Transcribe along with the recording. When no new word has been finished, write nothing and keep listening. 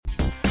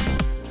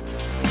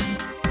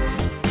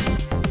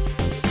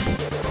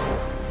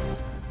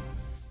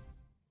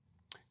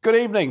Good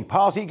evening.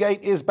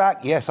 Partygate is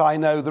back. Yes, I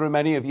know there are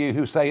many of you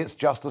who say it's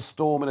just a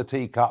storm in a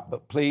teacup,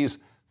 but please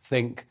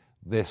think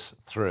this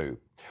through.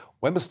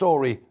 When the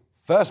story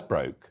first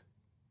broke,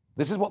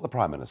 this is what the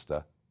Prime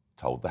Minister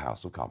told the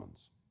House of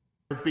Commons.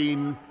 I've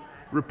been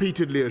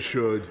repeatedly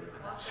assured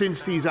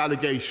since these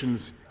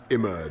allegations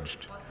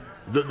emerged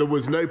that there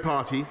was no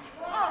party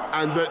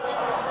and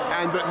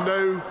that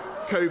no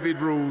COVID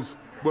rules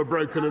were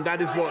broken, and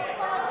that is what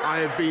I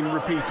have been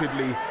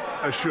repeatedly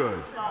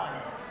assured.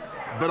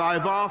 But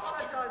I've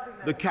asked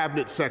the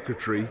Cabinet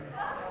Secretary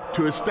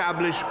to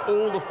establish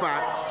all the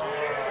facts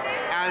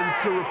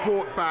and to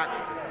report back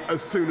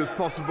as soon as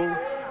possible.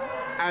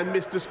 And,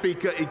 Mr.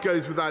 Speaker, it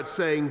goes without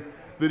saying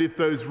that if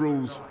those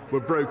rules were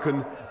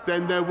broken,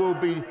 then there will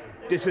be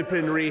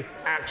disciplinary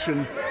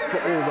action for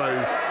all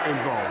those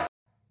involved.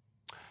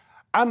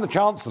 And the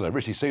Chancellor,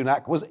 Rishi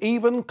Sunak, was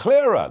even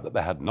clearer that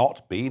there had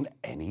not been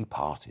any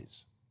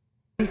parties.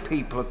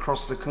 People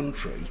across the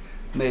country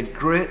made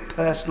great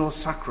personal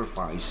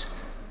sacrifice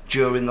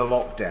during the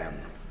lockdown.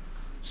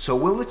 So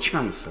will the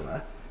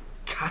Chancellor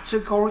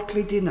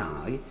categorically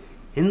deny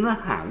in the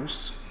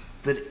House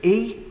that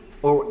he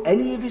or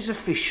any of his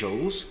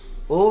officials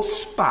or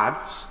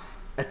SPADs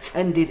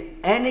attended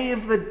any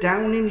of the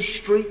Downing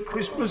Street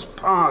Christmas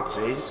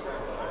parties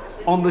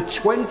on the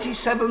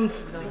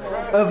 27th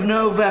of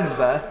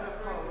November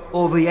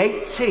or the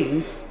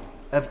 18th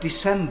of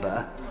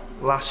December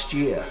last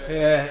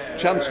year?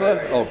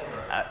 Chancellor?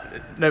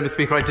 No, Mr.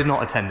 Speaker, I did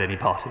not attend any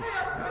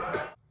parties.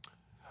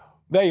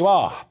 There you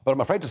are. But I'm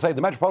afraid to say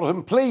the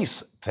Metropolitan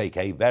Police take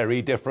a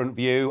very different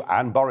view,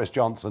 and Boris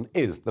Johnson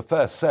is the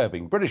first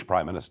serving British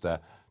Prime Minister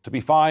to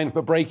be fined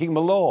for breaking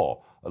the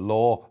law. A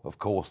law, of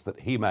course, that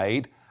he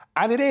made,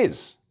 and it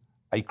is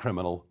a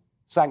criminal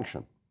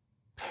sanction.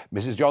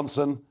 Mrs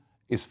Johnson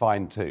is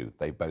fined too.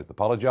 They've both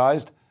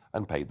apologised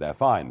and paid their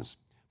fines.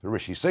 For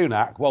Rishi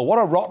Sunak, well, what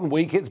a rotten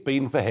week it's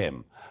been for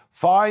him.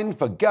 Fined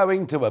for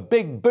going to a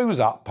big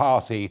booze-up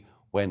party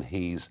when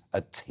he's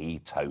a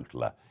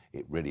teetotaler.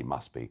 It really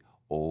must be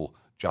all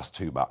just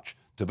too much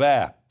to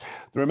bear.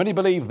 There are many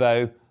believe,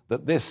 though,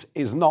 that this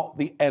is not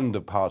the end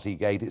of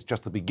Partygate, it's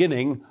just the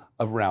beginning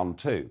of round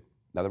two.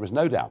 Now, there is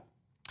no doubt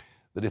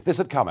that if this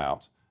had come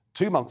out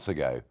 2 months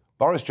ago,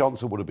 Boris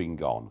Johnson would have been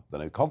gone. The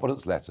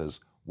no-confidence letters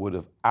would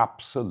have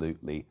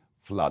absolutely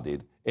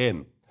flooded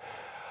in.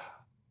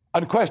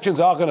 And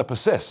questions are going to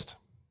persist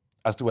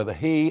as to whether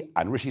he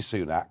and Rishi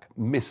Sunak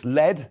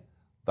misled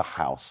the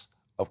House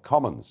of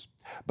Commons.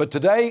 But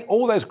today,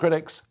 all those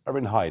critics are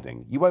in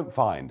hiding. You won't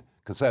find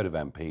Conservative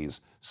MPs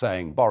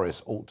saying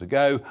Boris ought to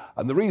go.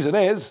 And the reason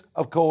is,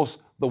 of course,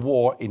 the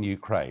war in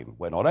Ukraine,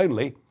 where not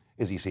only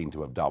is he seen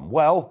to have done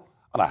well,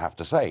 and I have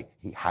to say,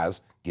 he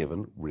has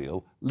given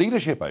real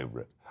leadership over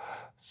it.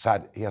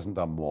 Sad he hasn't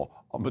done more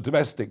on the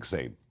domestic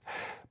scene.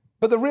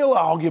 But the real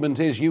argument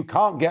is you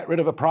can't get rid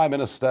of a Prime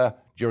Minister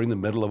during the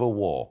middle of a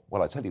war.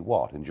 Well, I tell you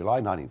what, in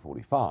July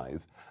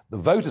 1945, the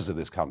voters of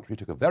this country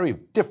took a very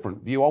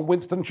different view on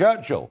Winston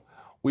Churchill.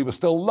 We were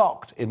still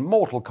locked in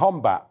mortal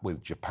combat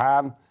with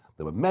Japan.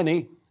 There were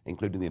many,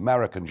 including the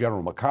American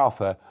General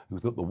MacArthur, who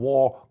thought the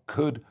war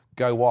could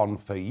go on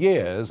for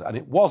years, and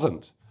it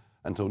wasn't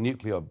until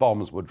nuclear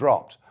bombs were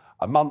dropped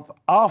a month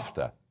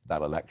after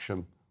that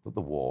election that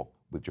the war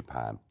with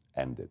Japan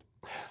ended.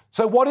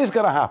 So what is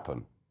going to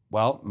happen?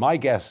 Well, my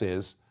guess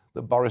is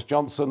that Boris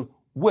Johnson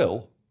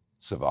will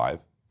survive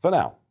for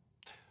now.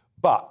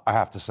 But I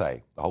have to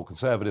say, the whole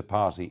Conservative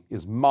Party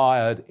is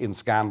mired in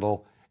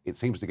scandal. It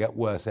seems to get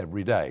worse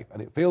every day.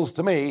 And it feels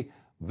to me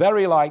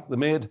very like the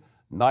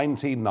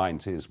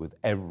mid-1990s with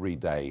every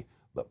day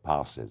that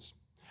passes.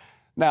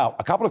 Now,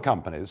 a couple of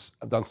companies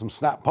have done some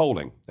snap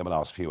polling in the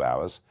last few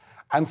hours,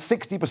 and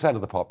 60%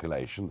 of the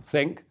population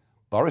think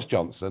Boris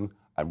Johnson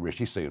and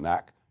Rishi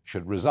Sunak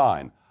should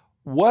resign.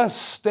 Worse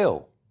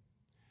still,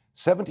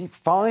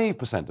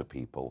 75% of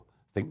people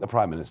think the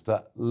Prime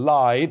Minister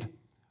lied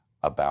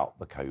about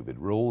the COVID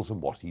rules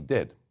and what he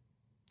did.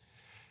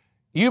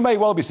 You may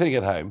well be sitting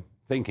at home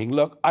thinking,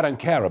 look, I don't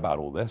care about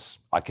all this.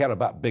 I care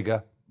about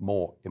bigger,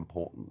 more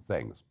important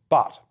things.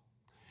 But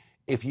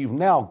if you've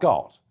now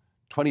got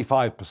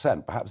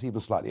 25%, perhaps even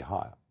slightly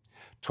higher,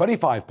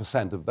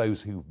 25% of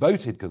those who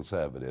voted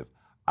Conservative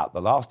at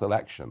the last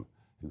election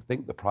who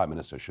think the Prime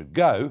Minister should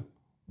go,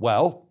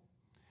 well,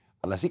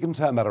 unless he can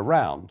turn that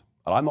around,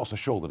 and I'm not so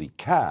sure that he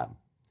can,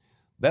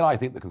 then I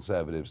think the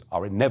Conservatives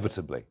are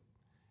inevitably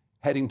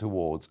heading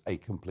towards a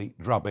complete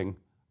drubbing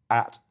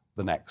at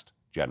the next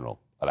general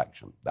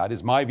election. That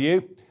is my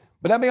view.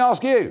 But let me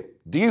ask you,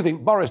 do you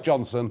think Boris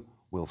Johnson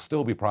will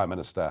still be Prime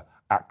Minister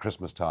at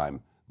Christmas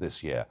time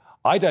this year?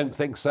 I don't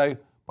think so,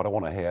 but I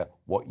want to hear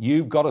what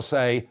you've got to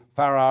say.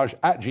 Farage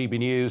at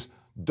gbnews.uk.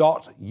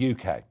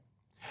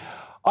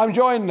 I'm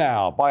joined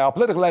now by our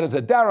political editor,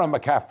 Darren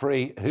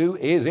McCaffrey, who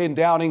is in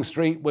Downing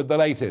Street with the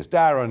latest.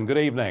 Darren, good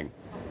evening.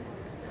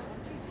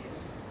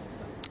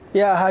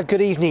 Yeah,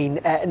 good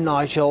evening,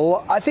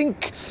 Nigel. I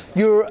think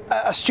your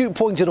astute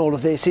point in all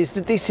of this is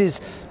that this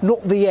is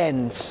not the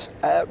end.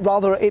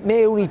 Rather, it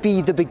may only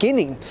be the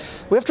beginning.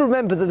 We have to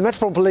remember that the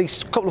Metropolitan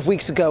Police a couple of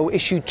weeks ago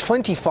issued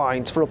 20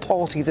 fines for a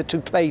party that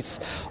took place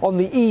on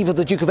the eve of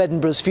the Duke of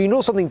Edinburgh's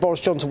funeral, something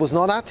Boris Johnson was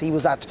not at. He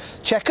was at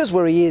Chequers,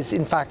 where he is,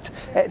 in fact,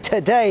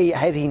 today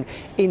heading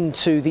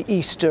into the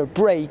Easter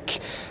break.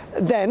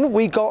 Then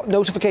we got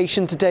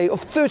notification today of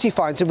 30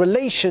 fines in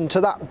relation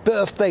to that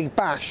birthday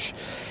bash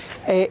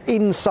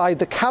inside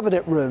the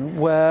Cabinet room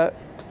where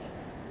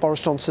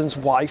Boris Johnson's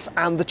wife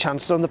and the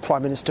Chancellor and the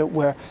Prime Minister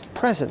were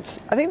present.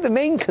 I think the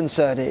main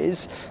concern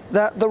is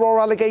that there are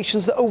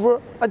allegations that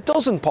over a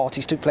dozen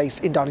parties took place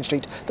in Downing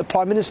Street. The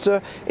Prime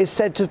Minister is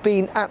said to have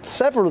been at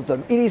several of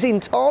them. It is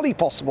entirely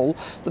possible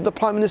that the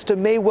Prime Minister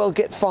may well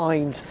get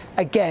fined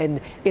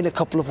again in a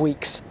couple of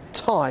weeks'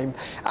 time.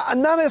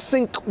 And that is, I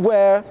think,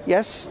 where,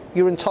 yes,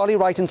 you're entirely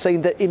right in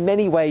saying that in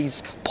many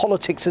ways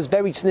politics has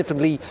very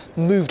significantly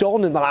moved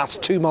on in the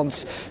last 2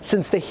 months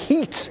since the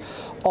heat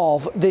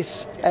of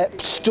this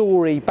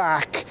story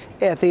back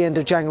at the end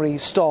of January,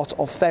 start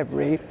of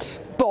February.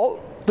 But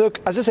there,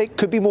 as I say,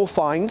 could be more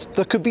fines.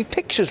 There could be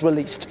pictures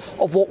released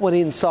of what went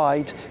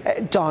inside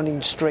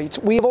Downing Street.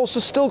 We have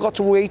also still got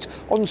to wait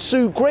on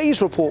Sue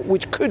Gray's report,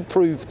 which could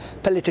prove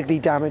politically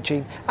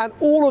damaging. And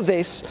all of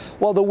this,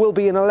 while there will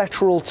be an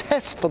electoral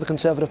test for the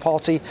Conservative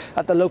Party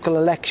at the local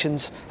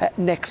elections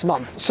next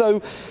month.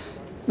 So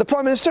the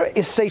Prime Minister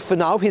is safe for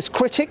now. His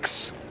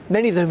critics,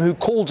 many of them who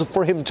called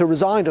for him to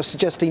resign, are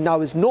suggesting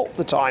now is not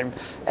the time,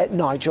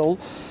 Nigel.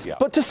 Yeah.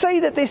 But to say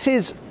that this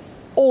is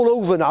all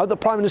over now, the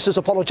Prime Minister's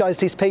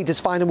apologised, he's paid his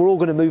fine and we're all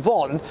going to move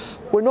on,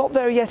 we're not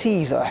there yet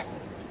either.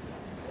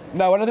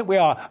 No, I don't think we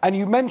are. And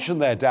you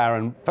mentioned there,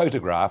 Darren,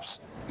 photographs.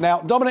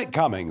 Now, Dominic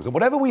Cummings, and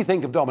whatever we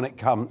think of Dominic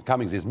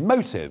Cummings'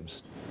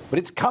 motives, but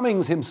it's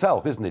Cummings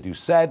himself, isn't it, who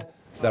said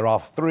there are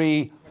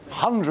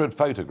 300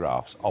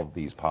 photographs of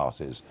these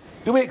parties.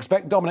 Do we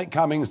expect Dominic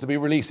Cummings to be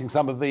releasing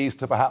some of these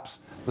to perhaps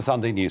the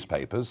Sunday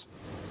newspapers?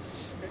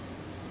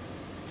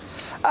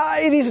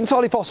 It is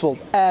entirely possible.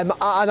 And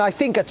I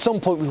think at some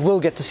point we will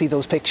get to see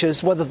those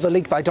pictures, whether they're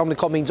leaked by Dominic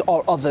Cummings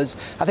or others.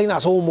 I think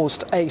that's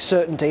almost a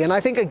certainty. And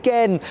I think,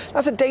 again,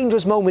 that's a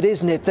dangerous moment,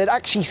 isn't it? That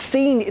actually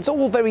seeing, it's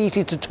all very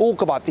easy to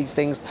talk about these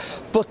things,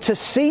 but to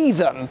see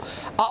them,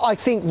 I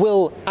think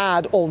will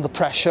add on the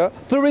pressure.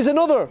 There is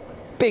another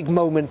big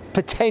moment,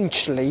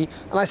 potentially,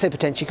 and I say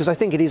potentially because I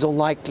think it is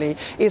unlikely,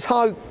 is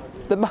how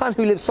the man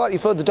who lives slightly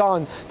further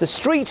down the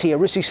street here,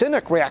 Rishi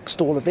Sunak, reacts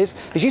to all of this.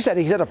 As you said,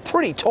 he's had a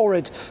pretty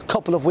torrid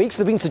couple of weeks.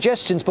 There have been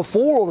suggestions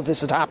before all of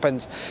this had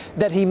happened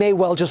that he may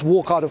well just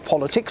walk out of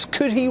politics.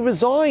 Could he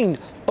resign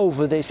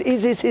over this?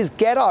 Is this his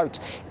get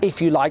out,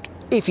 if you like?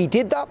 If he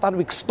did that, that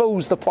would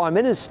expose the Prime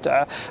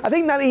Minister. I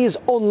think that is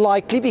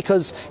unlikely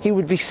because he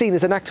would be seen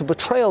as an act of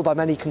betrayal by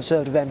many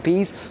Conservative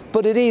MPs,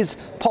 but it is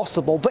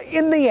possible. But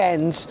in the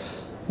end,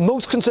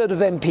 most Conservative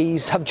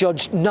MPs have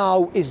judged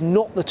now is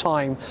not the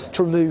time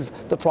to remove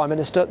the Prime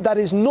Minister. That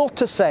is not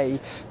to say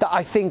that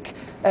I think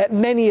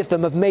many of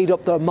them have made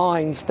up their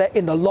minds that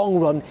in the long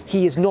run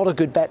he is not a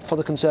good bet for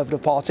the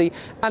Conservative Party.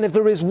 And if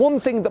there is one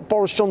thing that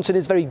Boris Johnson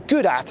is very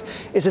good at,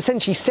 is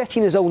essentially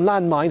setting his own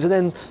landmines and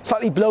then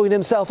slightly blowing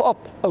himself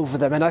up over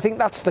them. And I think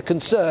that's the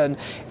concern,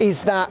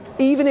 is that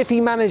even if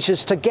he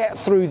manages to get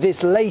through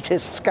this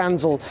latest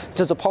scandal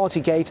to the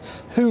Partygate,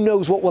 who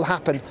knows what will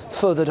happen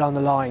further down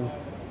the line.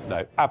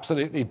 No,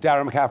 absolutely.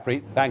 Darren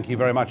McCaffrey, thank you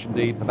very much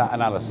indeed for that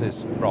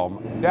analysis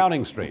from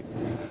Downing Street.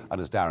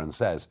 And as Darren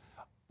says,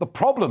 the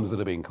problems that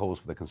are being caused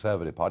for the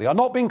Conservative Party are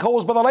not being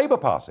caused by the Labour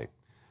Party.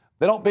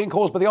 They're not being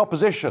caused by the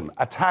opposition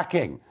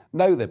attacking.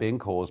 No, they're being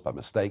caused by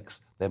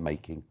mistakes they're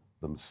making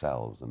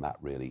themselves. And that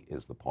really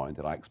is the point.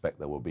 And I expect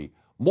there will be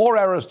more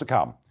errors to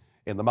come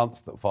in the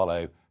months that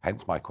follow.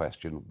 Hence my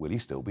question, will he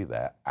still be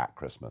there at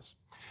Christmas?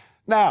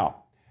 Now,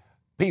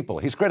 people,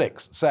 his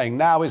critics, saying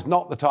now is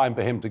not the time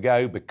for him to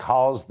go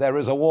because there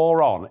is a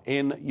war on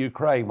in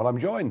Ukraine. Well, I'm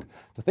joined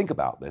to think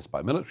about this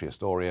by military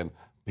historian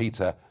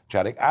Peter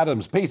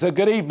Chadwick-Adams. Peter,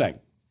 good evening.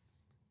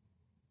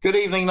 Good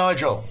evening,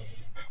 Nigel.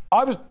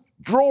 I was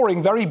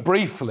drawing very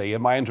briefly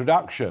in my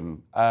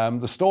introduction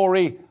the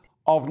story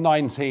of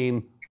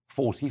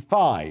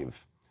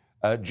 1945.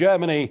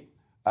 Germany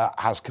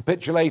has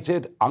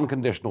capitulated,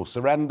 unconditional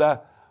surrender,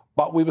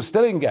 but we were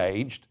still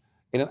engaged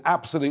in an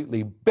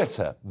absolutely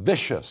bitter,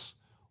 vicious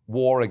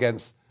war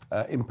against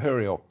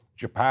Imperial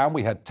Japan.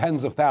 We had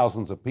tens of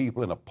thousands of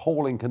people in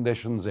appalling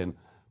conditions in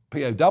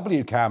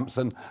POW camps,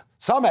 and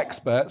some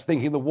experts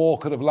thinking the war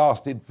could have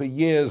lasted for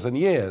years and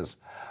years.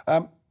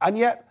 And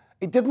yet,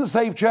 it didn't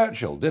save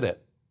Churchill, did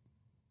it?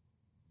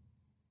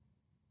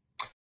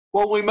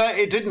 Well,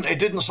 it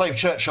didn't save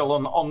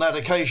Churchill on that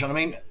occasion. I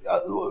mean,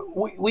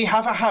 we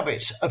have a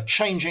habit of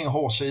changing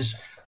horses,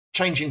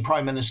 changing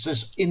prime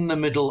ministers in the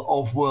middle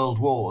of world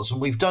wars,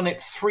 and we've done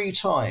it 3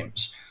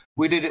 times.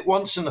 We did it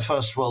once in the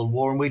First World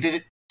War, and we did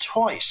it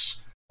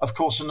twice, of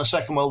course, in the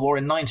Second World War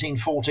in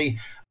 1940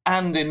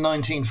 and in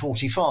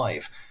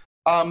 1945.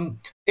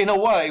 In a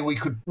way, we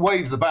could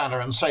wave the banner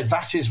and say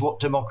that is what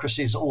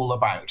democracy is all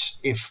about.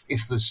 If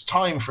there's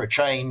time for a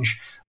change,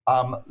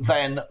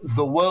 then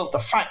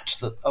the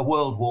fact that a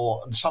world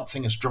war and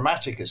something as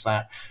dramatic as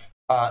that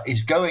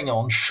is going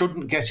on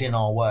shouldn't get in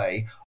our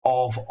way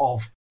of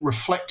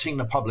reflecting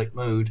the public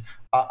mood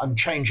and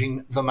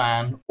changing the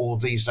man, or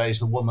these days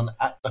the woman,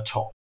 at the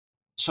top.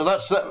 So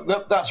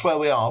that's where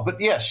we are. But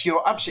yes,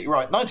 you're absolutely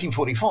right.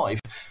 1945,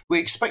 we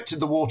expected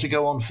the war to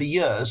go on for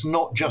years,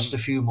 not just a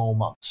few more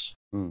months.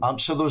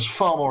 So there was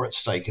far more at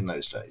stake in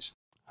those days.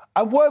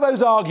 And were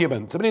those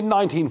arguments, in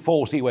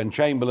 1940 when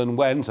Chamberlain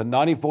went and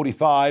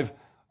 1945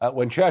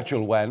 when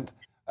Churchill went,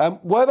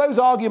 were those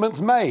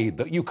arguments made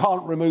that you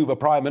can't remove a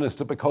prime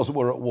minister because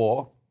we're at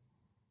war?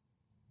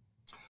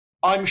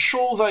 I'm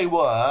sure they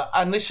were,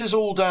 and this is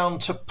all down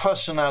to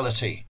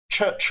personality.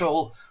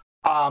 Churchill,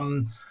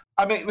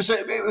 it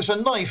was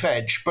a knife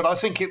edge, but I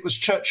think it was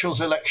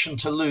Churchill's election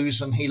to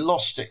lose, and he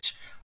lost it.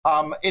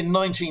 In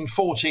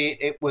 1940,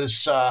 it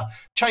was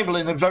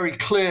Chamberlain had very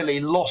clearly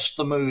lost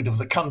the mood of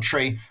the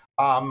country,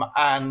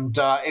 and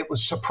it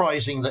was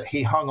surprising that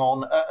he hung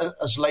on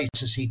as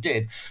late as he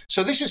did.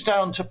 So this is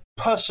down to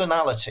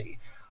personality,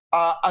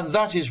 and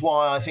that is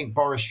why I think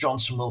Boris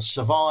Johnson will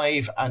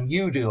survive, and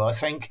you do, I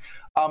think,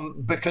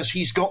 because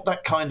he's got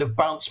that kind of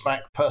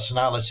bounce-back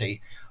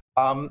personality,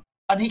 and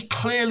he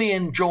clearly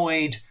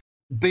enjoys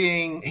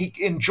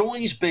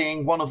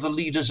being one of the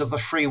leaders of the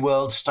free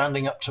world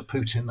standing up to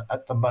Putin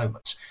at the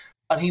moment.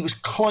 And he was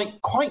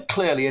quite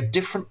clearly a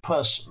different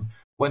person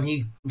when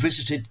he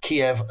visited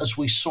Kiev, as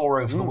we saw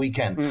over the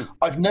weekend.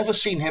 I've never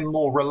seen him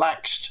more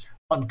relaxed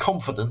and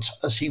confident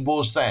as he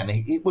was then.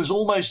 It was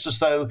almost as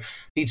though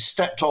he'd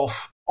stepped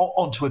off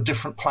onto a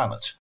different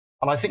planet.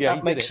 And I think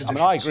that makes a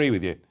difference. I agree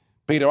with you.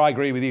 Peter, I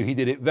agree with you. He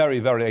did it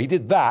he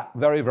did that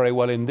very, very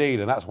well indeed.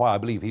 And that's why I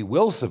believe he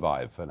will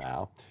survive for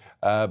now.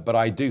 But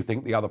I do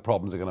think the other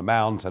problems are going to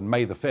mount, and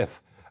May the 5th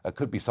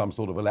could be some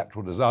sort of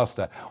electoral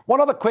disaster. One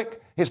other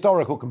quick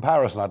historical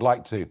comparison I'd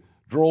like to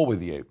draw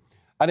with you,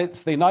 and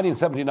it's the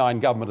 1979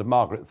 government of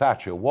Margaret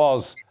Thatcher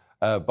was,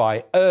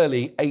 by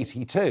early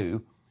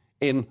 82,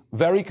 in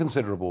very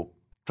considerable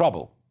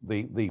trouble.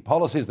 The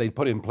policies they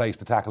put in place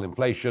to tackle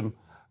inflation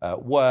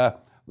were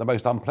the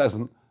most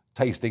unpleasant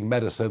tasting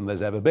medicine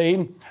there's ever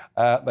been.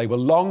 They were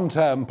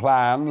long-term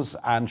plans,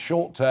 and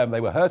short-term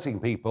they were hurting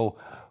people.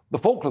 The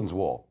Falklands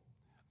War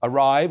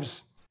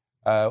arrives.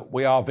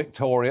 We are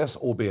victorious,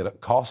 albeit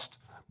at cost,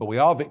 but we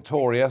are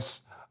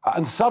victorious.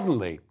 And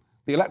suddenly,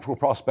 the electoral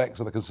prospects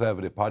of the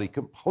Conservative Party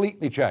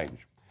completely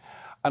change.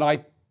 And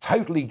I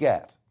totally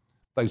get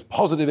those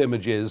positive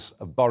images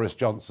of Boris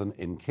Johnson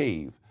in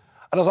Kyiv.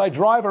 And as I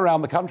drive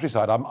around the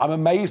countryside, I'm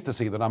amazed to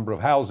see the number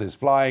of houses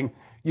flying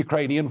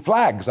Ukrainian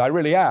flags. I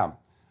really am.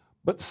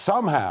 But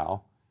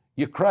somehow,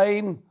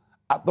 Ukraine,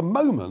 at the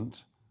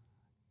moment,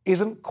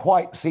 isn't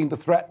quite seen to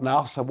threaten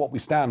us and what we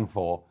stand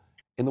for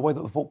in the way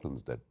that the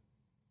Falklands did.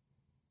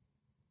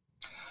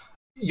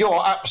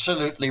 You're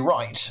absolutely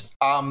right.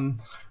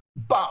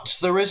 But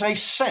there is a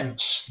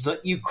sense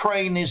that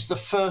Ukraine is the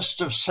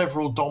first of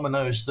several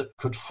dominoes that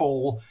could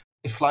fall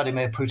if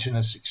Vladimir Putin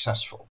is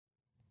successful.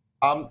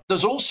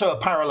 There's also a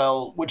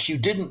parallel which you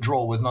didn't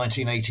draw with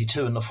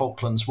 1982 and the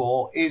Falklands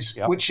War,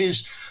 which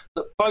is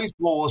that both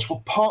wars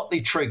were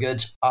partly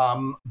triggered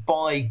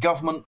by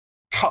government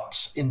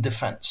cuts in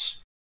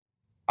defence.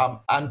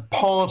 And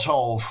part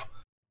of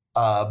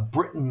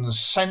Britain's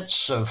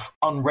sense of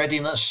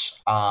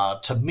unreadiness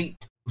to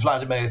meet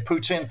Vladimir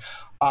Putin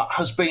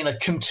has been a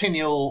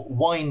continual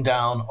wind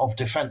down of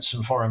defence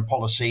and foreign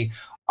policy,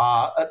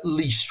 at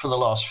least for the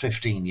last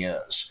 15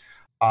 years.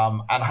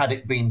 And had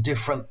it been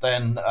different,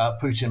 then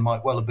Putin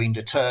might well have been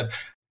deterred.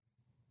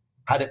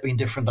 Had it been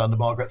different under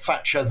Margaret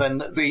Thatcher, then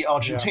the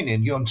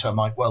Argentinian junta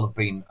might well have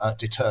been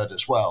deterred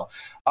as well.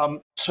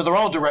 So there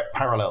are direct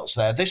parallels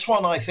there. This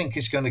one, I think,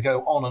 is going to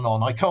go on and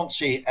on. I can't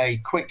see a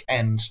quick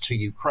end to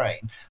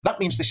Ukraine. That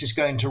means this is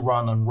going to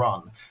run and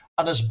run.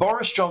 And as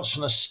Boris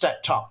Johnson has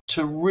stepped up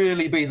to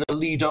really be the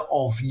leader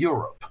of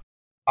Europe,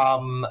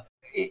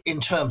 in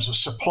terms of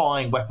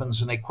supplying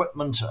weapons and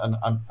equipment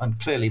and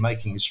clearly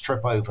making his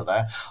trip over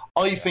there,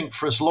 I think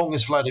for as long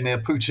as Vladimir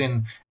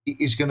Putin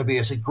is going to be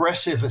as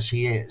aggressive as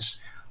he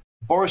is,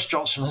 Boris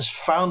Johnson has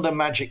found a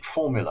magic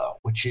formula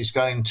which is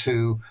going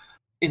to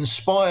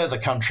inspire the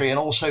country and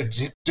also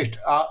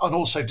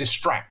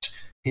distract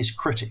his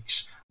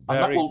critics. And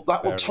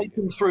that will take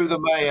him through the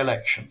May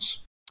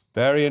elections.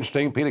 Very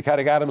interesting. Peter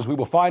Caddick-Adams, we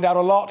will find out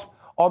a lot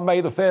on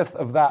May the 5th.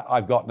 Of that,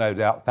 I've got no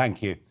doubt.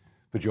 Thank you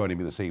for joining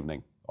me this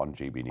evening on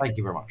GB News. Thank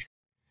you very much.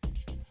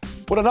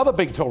 Well, another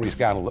big Tory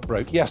scandal that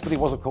broke yesterday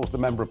was, of course, the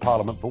Member of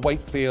Parliament for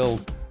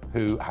Wakefield,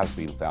 who has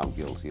been found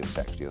guilty of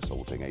sexually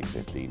assaulting a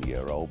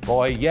 15-year-old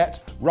boy.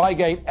 Yet,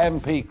 Reigate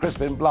MP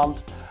Crispin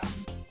Blunt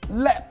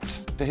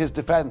leapt to his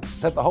defence,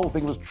 said the whole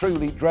thing was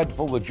truly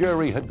dreadful. The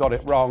jury had got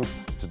it wrong.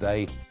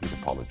 Today, he's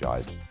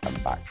apologised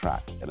and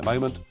backtracked. In a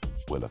moment,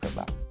 we'll look at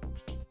that.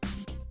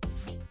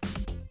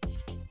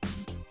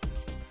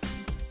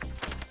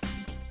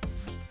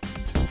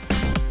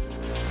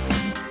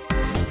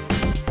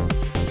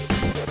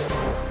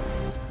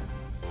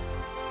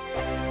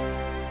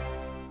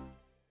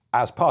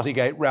 as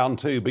Partygate round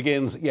 2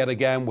 begins yet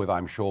again with,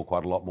 I'm sure,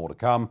 quite a lot more to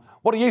come.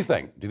 What do you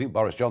think? Do you think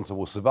Boris Johnson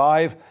will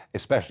survive,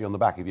 especially on the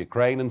back of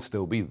Ukraine, and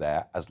still be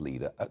there as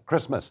leader at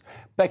Christmas?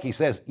 Becky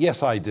says,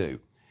 yes, I do.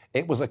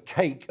 It was a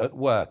cake at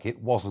work.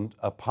 It wasn't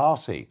a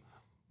party.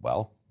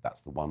 Well,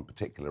 that's the one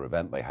particular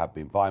event they have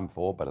been fined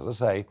for. But as I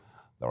say,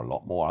 there are a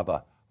lot more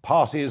other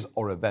parties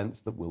or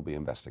events that will be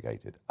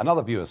investigated.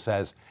 Another viewer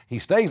says he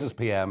stays as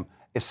PM,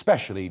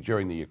 especially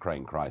during the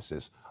Ukraine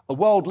crisis. A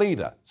world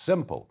leader,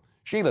 simple.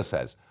 Sheila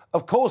says,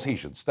 of course he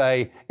should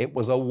stay. It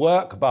was a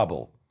work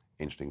bubble.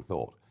 Interesting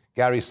thought.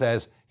 Gary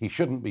says he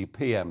shouldn't be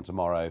PM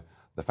tomorrow.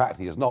 The fact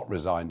he has not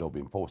resigned or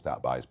been forced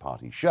out by his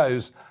party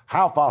shows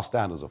how far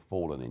standards have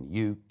fallen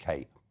in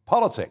UK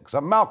politics.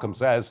 And Malcolm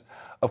says,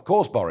 of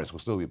course Boris will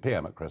still be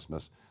PM at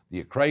Christmas. The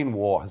Ukraine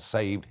war has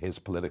saved his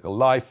political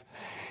life.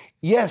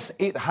 Yes,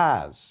 it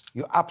has.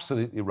 You're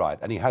absolutely right.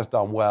 And he has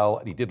done well,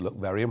 and he did look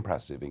very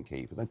impressive in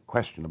Kyiv. No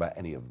question about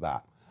any of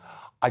that.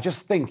 I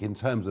just think in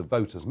terms of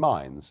voters'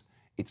 minds,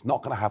 it's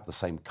not going to have the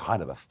same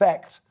kind of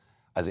effect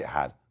as it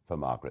had for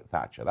Margaret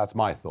Thatcher. That's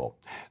my thought.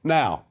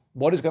 Now,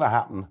 what is going to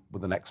happen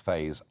with the next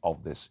phase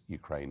of this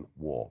Ukraine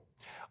war?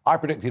 I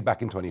predicted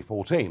back in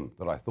 2014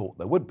 that I thought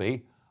there would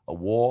be a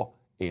war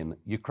in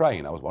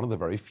Ukraine. I was one of the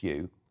very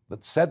few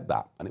that said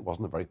that, and it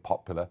wasn't a very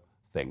popular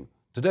thing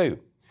to do.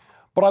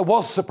 But I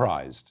was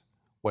surprised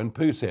when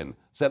Putin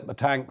sent the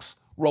tanks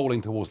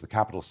rolling towards the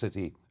capital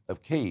city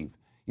of Kyiv.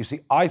 You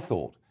see, I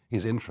thought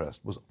his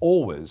interest was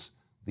always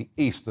the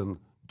eastern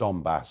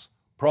Donbass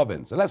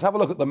province. And let's have a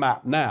look at the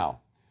map now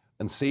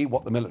and see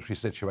what the military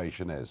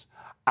situation is.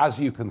 As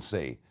you can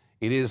see,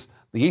 it is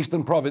the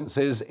eastern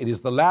provinces, it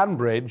is the land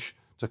bridge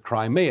to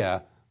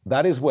Crimea.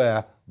 That is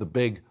where the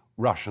big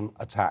Russian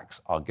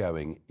attacks are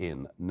going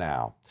in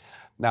now.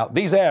 Now,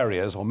 these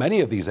areas, or many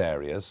of these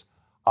areas,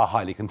 are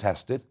highly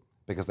contested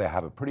because they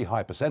have a pretty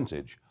high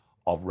percentage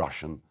of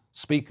Russian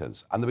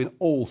speakers. And there have been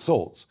all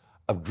sorts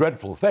of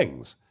dreadful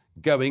things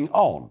going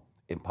on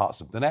in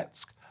parts of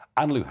Donetsk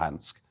and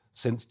Luhansk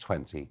since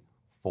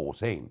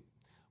 2014.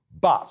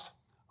 But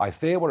I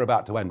fear we're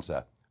about to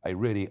enter a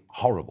really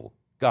horrible,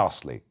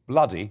 ghastly,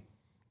 bloody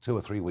 2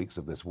 or 3 weeks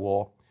of this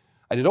war.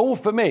 And it all,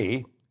 for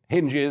me,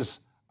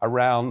 hinges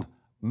around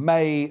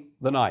May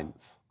the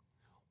 9th.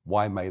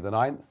 Why May the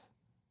 9th,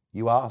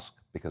 you ask?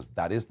 Because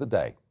that is the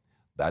day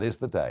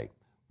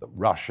that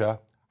Russia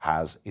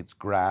has its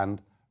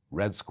grand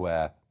Red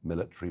Square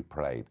military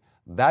parade.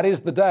 That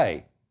is the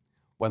day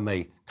when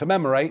they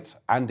commemorate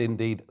and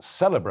indeed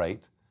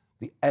celebrate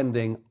the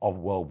ending of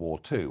World War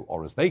II,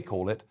 or as they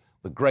call it,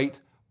 the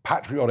Great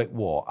Patriotic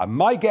War. And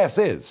my guess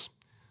is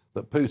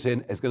that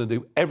Putin is going to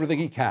do everything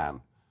he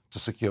can to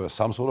secure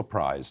some sort of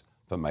prize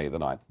for May the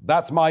 9th.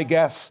 That's my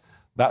guess.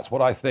 That's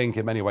what I think.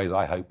 In many ways,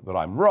 I hope that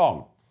I'm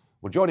wrong.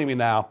 Well, joining me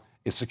now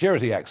is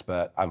security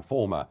expert and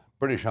former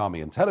British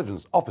Army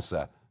intelligence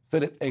officer,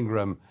 Philip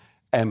Ingram,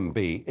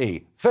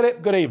 MBE.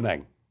 Philip, good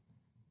evening.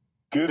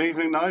 Good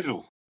evening,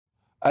 Nigel.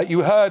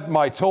 You heard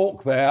my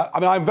talk there. I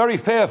mean, I'm very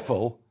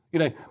fearful. You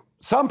know,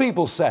 some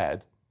people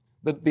said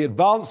that the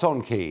advance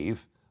on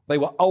Kyiv, they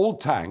were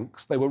old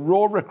tanks, they were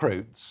raw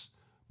recruits,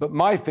 but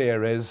my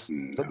fear is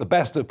that the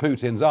best of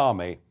Putin's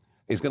army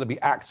is going to be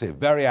active,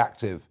 very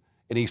active,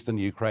 in eastern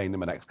Ukraine in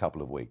the next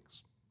couple of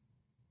weeks.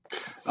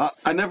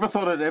 I never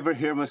thought I'd ever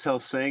hear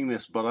myself saying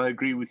this, but I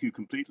agree with you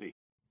completely.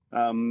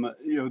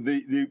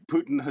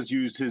 Putin has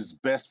used his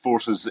best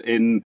forces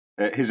in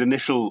his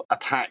initial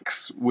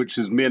attacks, which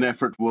his main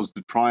effort was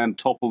to try and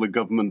topple the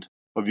government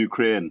of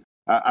Ukraine.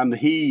 And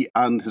he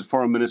and his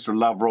foreign minister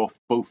Lavrov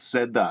both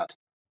said that.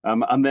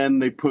 And then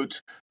they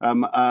put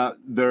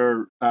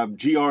their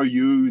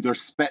GRU, their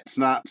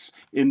Spetsnaz,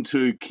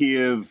 into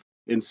Kiev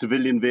in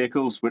civilian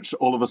vehicles, which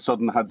all of a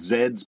sudden had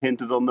Zs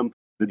painted on them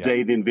the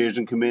day the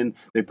invasion came in.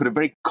 They put a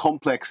very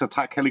complex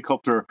attack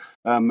helicopter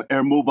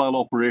air mobile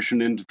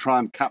operation in to try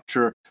and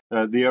capture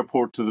the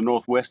airport to the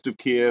northwest of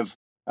Kiev.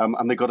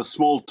 And they got a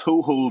small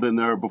toehold in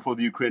there before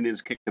the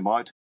Ukrainians kicked them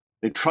out.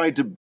 They tried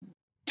to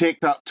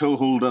take that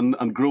toehold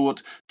and grow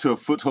it to a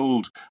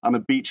foothold and a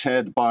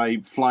beachhead by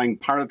flying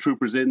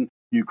paratroopers in.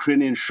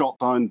 Ukrainians shot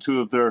down 2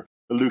 of their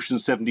Ilyushin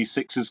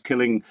 76s,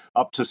 killing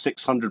up to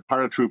 600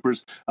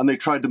 paratroopers. And they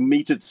tried to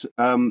meet it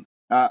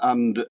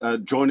and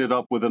join it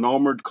up with an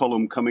armoured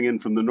column coming in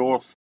from the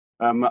north.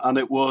 And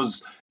it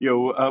was,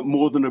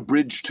 more than a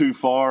bridge too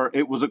far.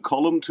 It was a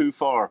column too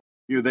far.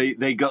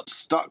 They got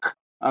stuck,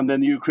 and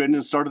then the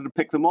Ukrainians started to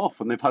pick them off,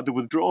 and they've had to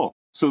withdraw.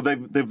 So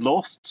they've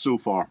lost so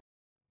far.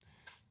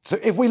 So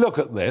if we look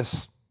at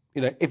this,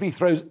 if he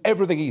throws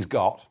everything he's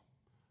got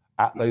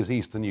at those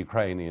eastern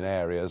Ukrainian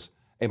areas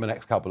in the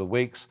next couple of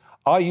weeks,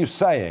 are you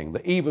saying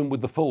that even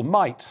with the full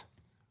might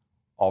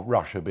of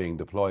Russia being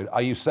deployed,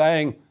 are you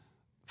saying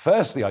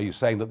that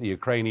the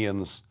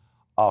Ukrainians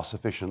are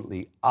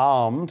sufficiently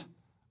armed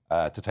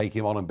to take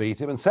him on and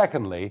beat him? And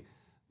secondly,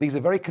 these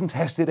are very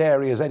contested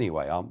areas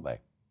anyway, aren't they?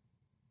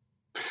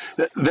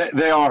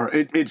 They are.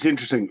 It's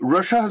interesting.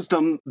 Russia has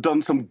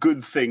done some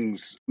good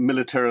things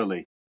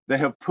militarily. They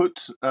have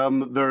put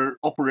their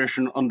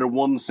operation under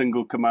one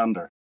single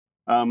commander.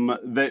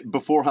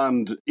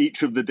 Beforehand,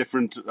 each of the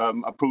different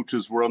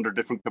approaches were under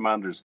different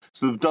commanders.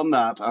 So they've done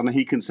that, and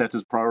he can set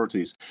his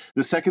priorities.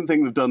 The second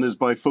thing they've done is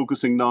by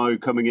focusing now,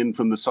 coming in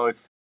from the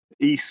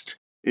southeast,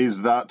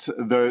 is that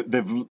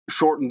they've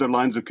shortened their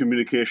lines of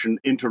communication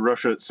into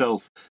Russia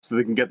itself so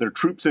they can get their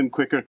troops in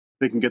quicker,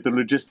 they can get their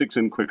logistics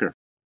in quicker.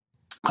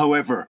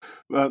 However,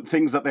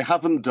 things that they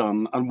haven't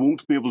done and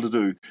won't be able to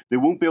do, they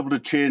won't be able to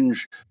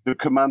change their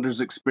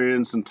commanders'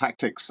 experience and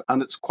tactics.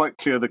 And it's quite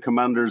clear the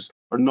commanders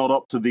are not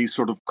up to these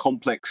sort of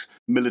complex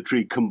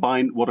military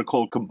what are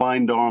called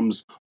combined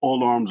arms,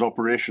 all arms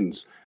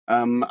operations.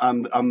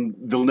 And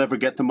they'll never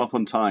get them up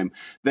on time.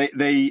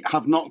 They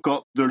have not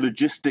got their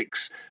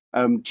logistics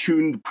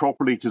tuned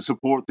properly to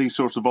support these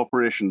sorts of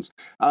operations.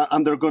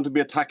 And they're going to be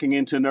attacking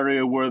into an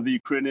area where the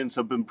Ukrainians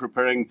have been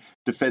preparing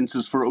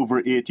defences for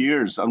over 8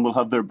 years and will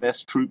have their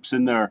best troops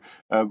in there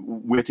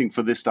waiting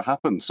for this to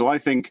happen. So I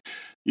think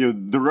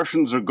the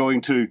Russians are going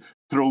to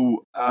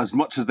throw as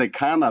much as they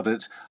can at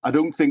it. I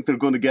don't think they're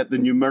going to get the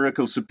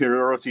numerical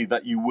superiority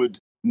that you would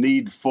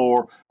need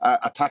for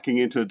attacking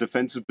into a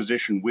defensive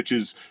position, which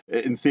is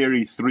in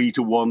theory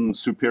 3-1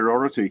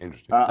 superiority. And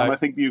I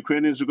think the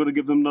Ukrainians are going to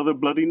give them another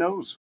bloody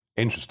nose.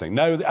 Interesting.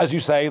 No, as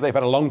you say, they've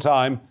had a long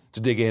time to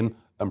dig in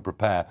and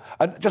prepare.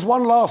 And just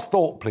one last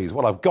thought, please,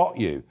 while I've got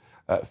you,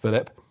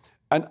 Philip.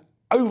 And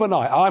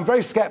overnight, I'm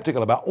very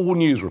sceptical about all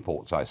news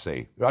reports I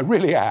see. I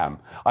really am.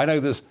 I know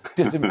there's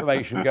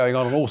disinformation going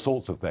on and all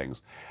sorts of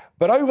things.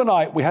 But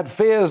overnight, we had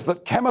fears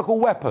that chemical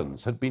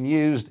weapons had been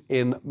used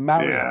in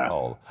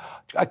Mariupol.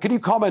 Yeah. Can you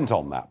comment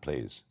on that,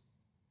 please?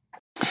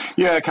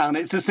 Yeah, I can.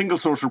 It's a single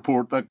source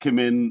report that came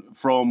in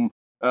from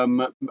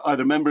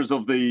either members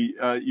of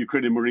the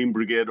Ukrainian Marine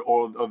Brigade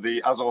or of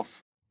the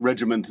Azov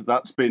Regiment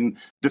that's been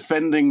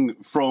defending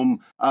from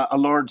a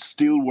large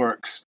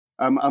steelworks.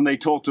 And they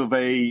talked of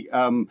a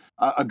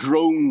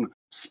drone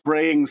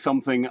spraying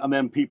something and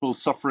then people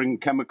suffering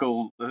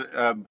chemical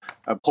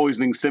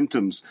poisoning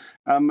symptoms.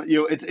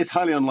 It's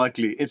highly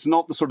unlikely. It's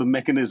not the sort of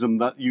mechanism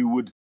that you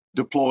would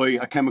deploy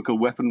a chemical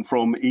weapon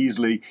from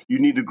easily. You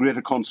need a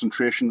greater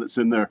concentration that's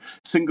in there.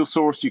 Single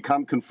source, you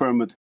can't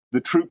confirm it. The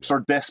troops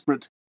are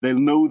desperate. They'll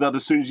know that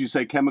as soon as you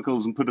say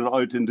chemicals and put it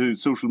out into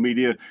social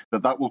media,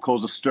 that will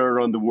cause a stir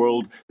around the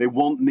world. They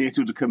want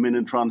NATO to come in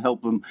and try and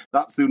help them.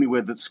 That's the only way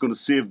that's going to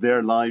save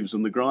their lives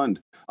on the ground.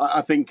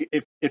 I think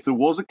if there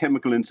was a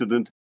chemical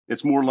incident,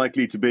 it's more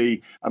likely to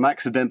be an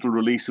accidental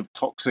release of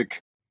toxic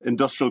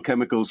industrial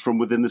chemicals from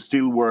within the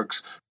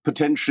steelworks,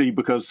 potentially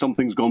because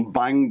something's gone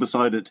bang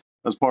beside it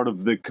as part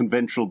of the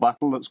conventional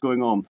battle that's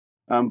going on.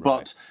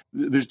 But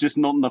there's just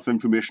not enough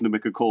information to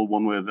make a call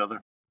one way or the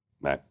other.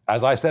 No.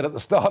 As I said at the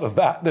start of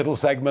that little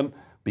segment,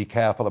 be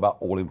careful about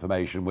all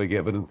information we're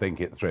given and think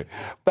it through.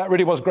 That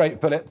really was great,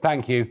 Philip.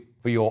 Thank you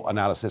for your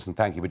analysis and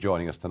thank you for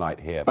joining us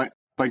tonight here.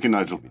 Thank you,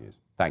 Nigel.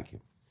 Thank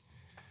you.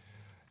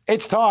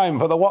 It's time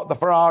for the What the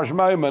Farage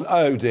moment.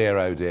 Oh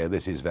dear,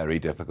 this is very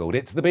difficult.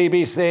 It's the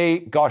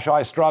BBC. Gosh,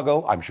 I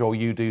struggle. I'm sure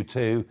you do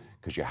too,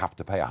 because you have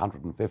to pay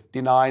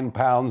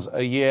 £159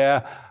 a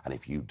year. And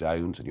if you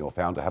don't and you're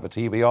found to have a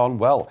TV on,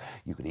 well,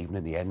 you could even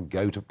in the end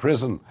go to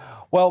prison.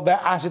 Well, they're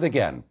at it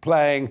again,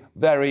 playing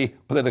very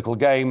political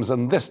games,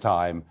 and this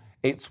time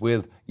it's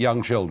with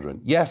young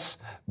children. Yes,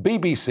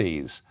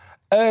 BBC's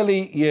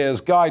early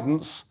years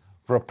guidance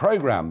for a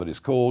programme that is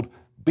called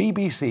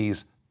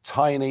BBC's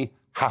Tiny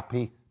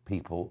Happy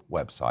People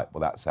website.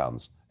 Well, that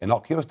sounds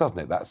innocuous, doesn't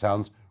it? That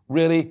sounds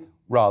really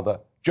rather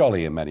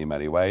jolly in many,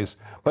 many ways.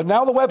 But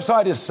now the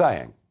website is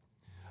saying,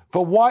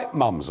 for white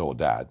mums or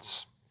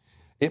dads,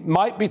 it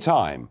might be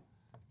time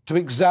to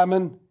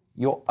examine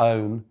your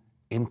own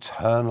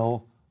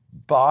internal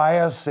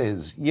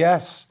biases.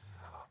 Yes,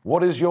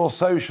 what is your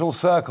social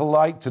circle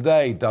like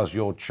today? Does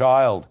your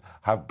child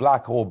have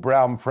black or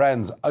brown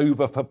friends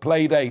over for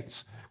play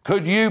dates?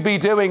 Could you be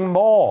doing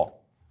more?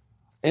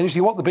 And you see,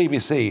 what the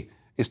BBC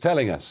is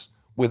telling us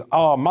with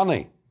our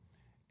money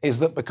is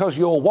that because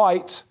you're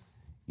white,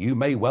 you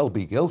may well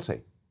be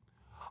guilty.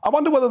 I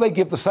wonder whether they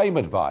give the same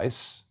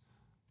advice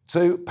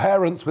to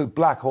parents with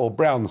black or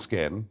brown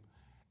skin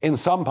in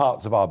some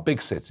parts of our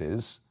big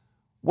cities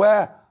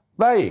where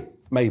they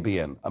may be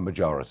in a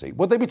majority.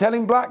 Would they be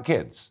telling black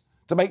kids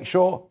to make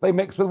sure they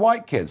mix with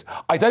white kids?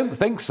 I don't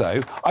think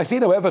so. I see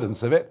no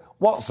evidence of it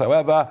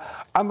whatsoever.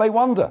 And they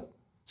wonder.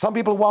 Some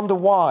people wonder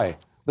why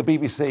the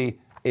BBC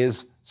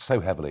is so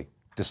heavily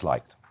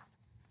disliked.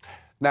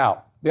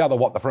 Now, the other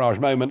What the Farage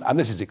moment, and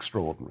this is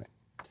extraordinary.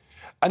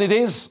 And it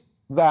is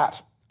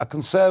that a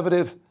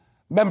Conservative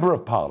Member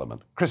of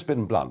Parliament,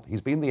 Crispin Blunt,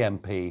 he's been the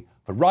MP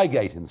for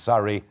Reigate in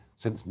Surrey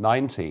since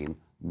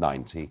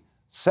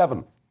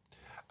 1997.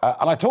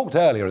 And I talked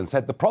earlier and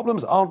said the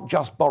problems aren't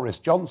just Boris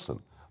Johnson.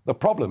 The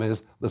problem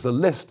is there's a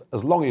list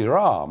as long as your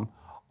arm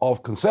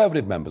of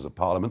Conservative members of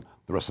Parliament.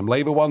 There are some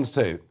Labour ones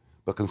too,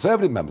 but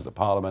Conservative members of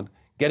Parliament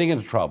getting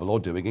into trouble or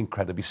doing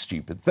incredibly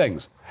stupid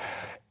things.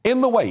 In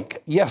the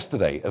wake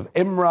yesterday of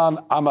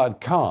Imran Ahmad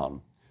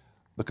Khan,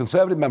 the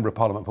Conservative Member of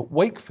Parliament for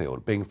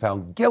Wakefield being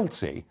found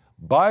guilty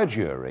by a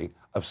jury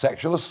of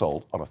sexual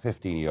assault on a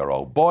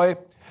 15-year-old boy,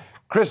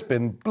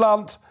 Crispin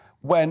Blunt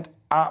went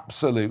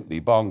absolutely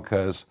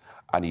bonkers,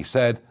 and he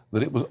said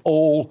that it was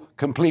all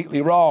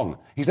completely wrong.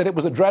 He said it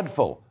was a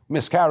dreadful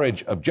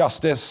miscarriage of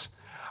justice,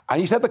 and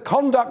he said the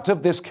conduct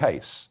of this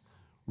case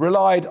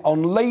relied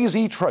on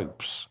lazy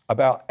tropes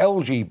about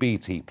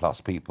LGBT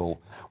plus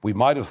people we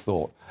might have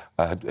thought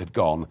had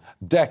gone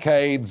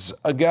decades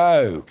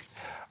ago.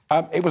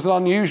 It was an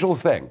unusual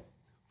thing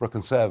for a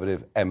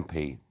Conservative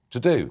MP to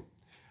do.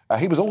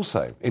 He was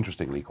also,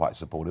 interestingly, quite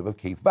supportive of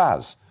Keith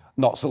Vaz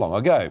not so long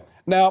ago.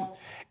 Now,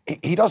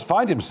 he does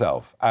find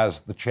himself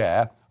as the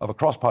chair of a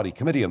cross-party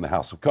committee in the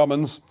House of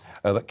Commons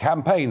that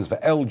campaigns for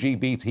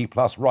LGBT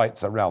plus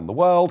rights around the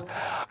world.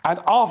 And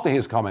after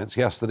his comments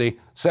yesterday,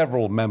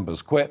 several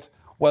members quit.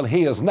 Well,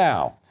 he has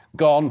now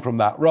gone from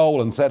that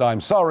role and said,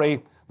 I'm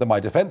sorry that my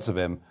defence of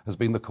him has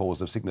been the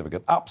cause of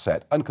significant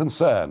upset and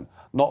concern,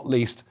 not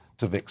least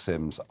to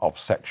victims of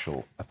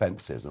sexual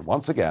offences. And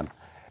once again,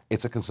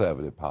 it's a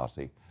Conservative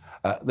party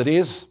that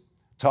is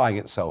tying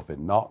itself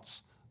in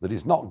knots, that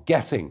is not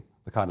getting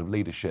the kind of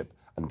leadership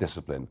and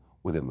discipline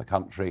within the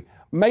country.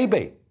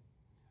 Maybe,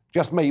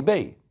 just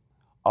maybe,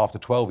 after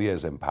 12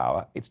 years in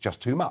power, it's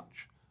just too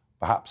much.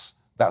 Perhaps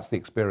that's the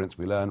experience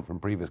we learned from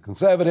previous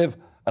Conservative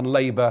and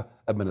Labour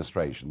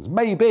administrations.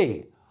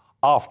 Maybe,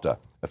 after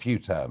a few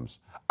terms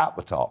at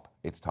the top,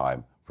 it's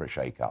time for a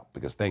shake-up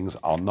because things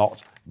are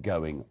not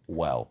going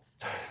well.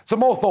 Some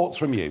more thoughts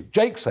from you.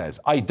 Jake says,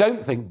 I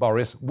don't think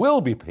Boris will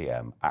be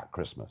PM at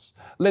Christmas.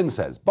 Lynn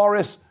says,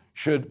 Boris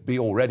should be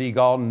already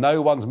gone.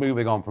 No one's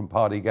moving on from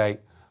Partygate.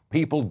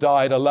 People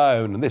died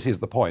alone. And this is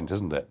the point,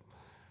 isn't it?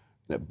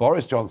 You know,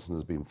 Boris Johnson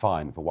has been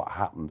fined for what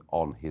happened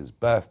on his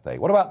birthday.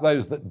 What about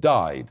those that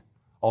died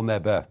on their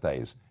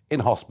birthdays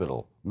in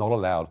hospital, not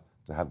allowed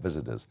to have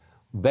visitors?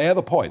 They're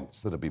the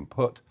points that have been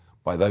put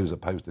by those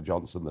opposed to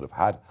Johnson that have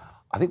had,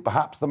 I think,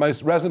 perhaps the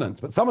most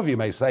resonance. But some of you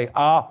may say,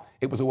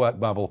 it was a work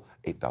bubble.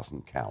 It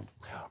doesn't count.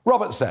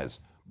 Robert says,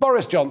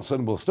 Boris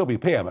Johnson will still be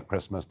PM at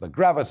Christmas. The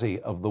gravity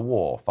of the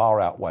war far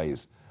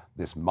outweighs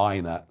this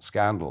minor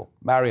scandal.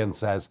 Marion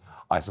says,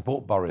 I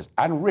support Boris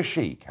and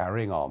Rishi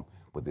carrying on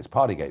with this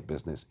Partygate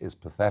business is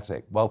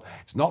pathetic. Well,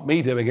 it's not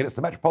me doing it. It's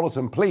the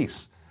Metropolitan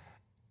Police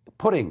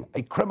putting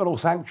a criminal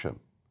sanction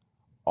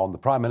on the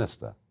Prime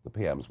Minister, the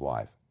PM's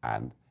wife,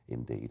 and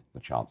indeed the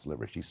Chancellor,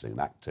 Rishi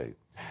Sunak, too.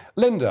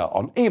 Linda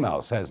on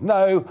email says,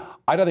 no,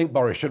 I don't think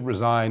Boris should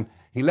resign.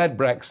 He led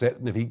Brexit,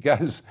 and if he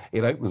goes,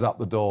 it opens up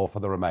the door for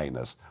the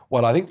Remainers.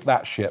 Well, I think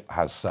that ship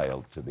has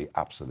sailed, to be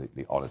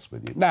absolutely honest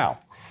with you. Now,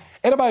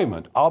 in a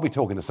moment, I'll be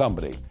talking to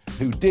somebody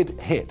who did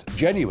hit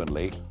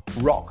genuinely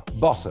rock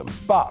bottom,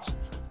 but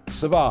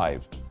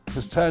survived,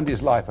 has turned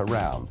his life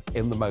around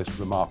in the most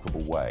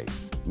remarkable way,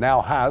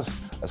 now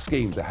has a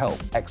scheme to help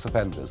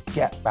ex-offenders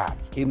get back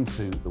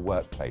into the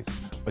workplace,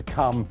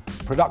 become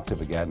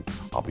productive again.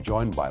 I'll be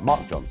joined by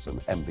Mark Johnson,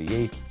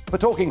 MBE, for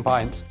Talking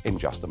Pints in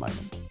just a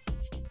moment.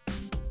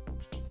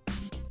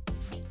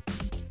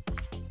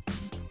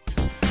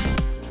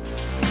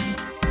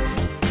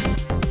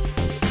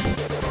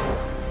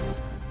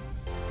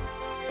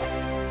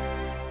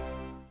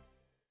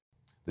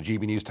 The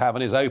GB News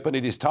Tavern is open.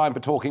 It is time for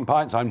Talking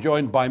Pints. I'm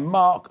joined by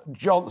Mark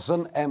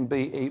Johnson,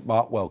 MBE.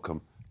 Mark, welcome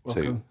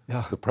to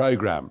the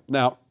programme.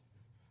 Now,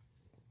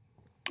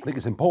 I think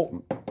it's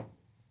important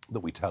that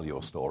we tell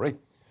your story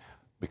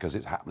because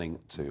it's happening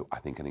to, I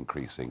think, an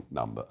increasing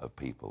number of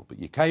people. But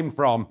you came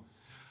from,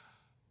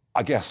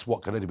 I guess,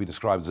 what can only be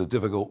described as a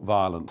difficult,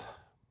 violent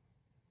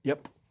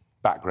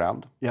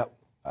background.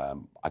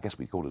 I guess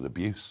we call it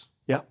abuse.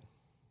 Yeah,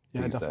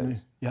 these definitely.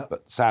 days. Yeah.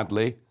 But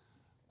sadly,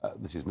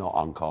 this is not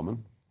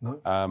uncommon.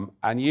 No.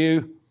 And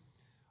you,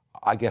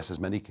 I guess as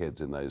many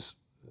kids in those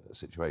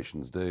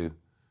situations do,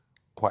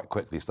 quite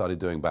quickly started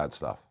doing bad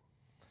stuff.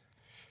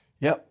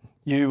 Yep.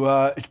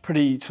 It's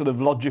pretty sort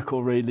of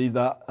logical, really,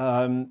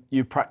 that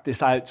you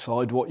practice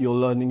outside what you're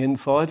learning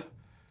inside.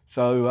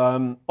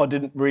 So I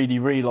didn't really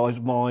realise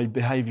my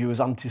behaviour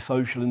was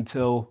antisocial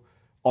until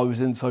I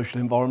was in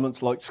social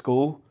environments like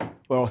school,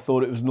 where I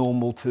thought it was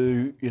normal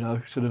to,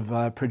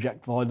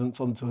 project violence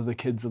onto other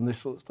kids and this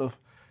sort of stuff.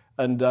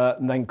 And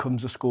then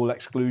comes the school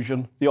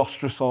exclusion, the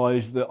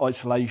ostracised, the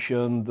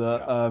isolation,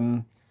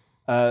 the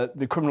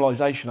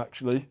criminalisation,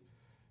 actually.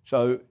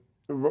 So,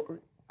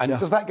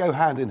 does that go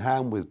hand in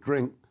hand with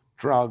drink,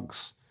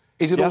 drugs?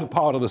 Is it all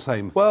part of the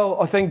same thing?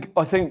 Well, I think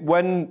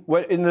when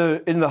in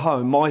the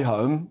home, my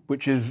home,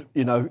 which is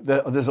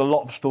there's a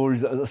lot of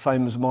stories that are the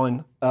same as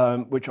mine,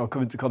 which I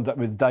come into contact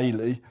with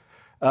daily.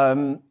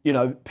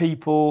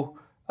 People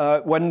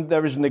when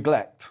there is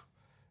neglect,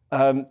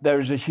 there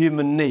is a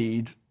human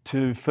need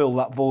to fill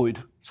that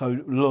void. So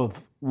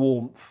love,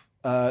 warmth,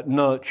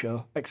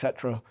 nurture,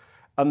 etc.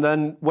 And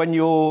then when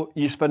you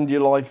spend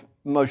your life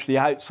mostly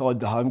outside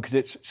the home because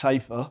it's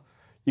safer,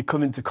 you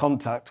come into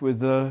contact with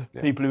the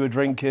people who are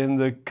drinking,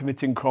 the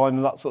committing crime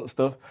and that sort of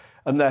stuff,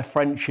 and their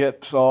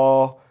friendships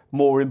are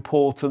more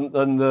important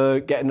than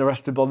the getting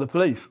arrested by the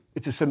police.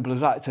 It's as simple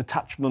as that. It's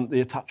attachment, the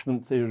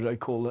attachment theory they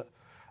call it.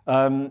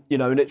 And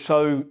it's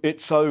so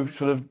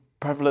sort of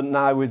prevalent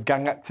now with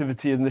gang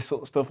activity and this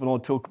sort of stuff, and I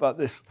talk about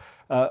this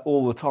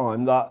all the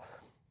time, that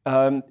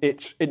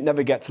it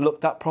never gets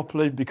looked at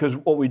properly, because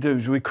what we do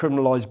is we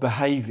criminalise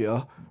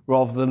behaviour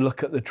rather than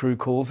look at the true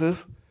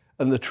causes.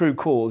 And the true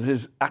cause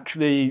is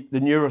actually the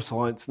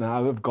neuroscience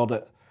now have got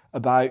it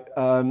about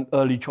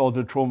early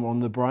childhood trauma on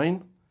the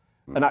brain.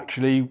 And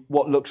actually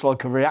what looks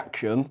like a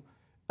reaction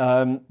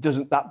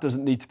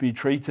doesn't need to be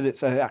treated.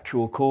 It's an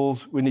actual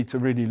cause. We need to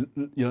really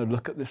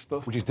look at this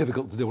stuff. Which is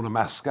difficult to do on a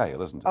mass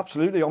scale, isn't it?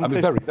 Absolutely.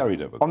 Very, very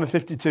difficult. I'm a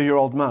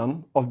 52-year-old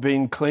man. I've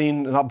been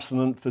clean and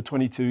abstinent for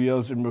 22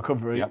 years in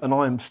recovery, and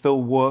I am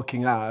still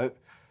working out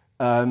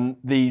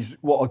these,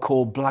 what I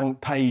call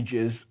blank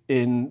pages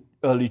in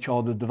early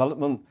childhood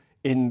development,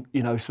 in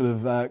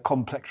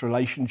complex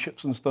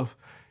relationships and stuff.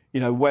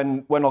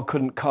 When I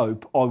couldn't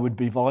cope, I would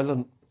be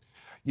violent.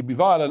 You'd be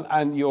violent,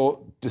 and your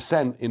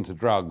descent into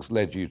drugs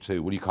led you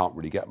to, well, you can't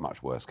really get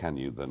much worse, can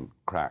you, than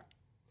crack?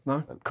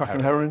 No, crack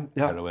and heroin,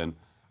 yeah. Heroin.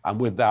 And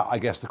with that, I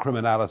guess, the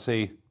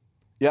criminality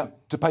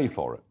to pay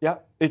for it. Yeah,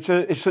 it's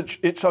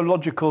so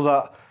logical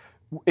that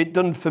it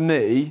done for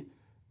me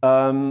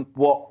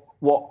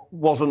what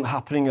wasn't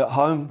happening at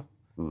home.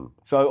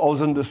 So I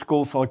was under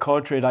school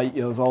psychiatry at 8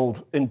 years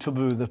old, in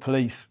trouble with the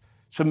police.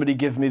 Somebody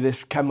gave me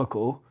this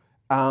chemical,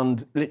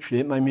 and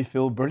literally it made me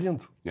feel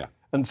brilliant. Yeah.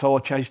 And so I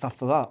chased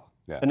after that.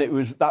 Yeah. And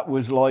that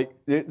was like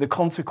the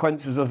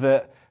consequences of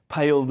it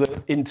paled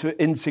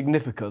into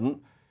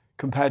insignificant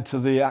compared to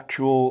the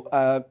actual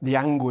the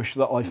anguish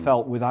that I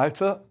felt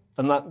without it,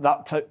 and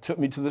that took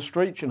me to the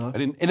streets,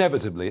 And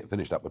inevitably, it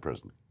finished up with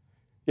prison.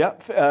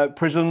 Yeah,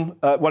 prison.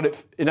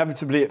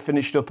 Inevitably it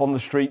finished up on the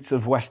streets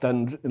of West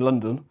End in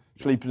London,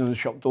 sleeping in the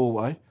shop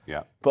doorway.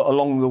 Yeah. But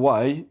along the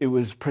way, it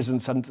was prison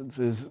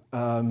sentences,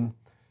 drug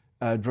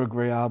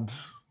rehabs,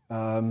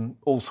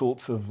 all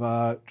sorts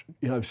of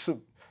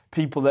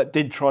people that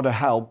did try to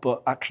help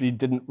but actually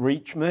didn't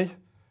reach me,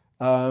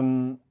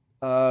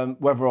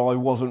 whether I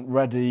wasn't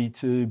ready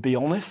to be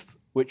honest,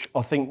 which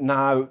I think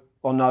now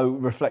I know,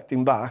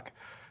 reflecting back,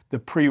 the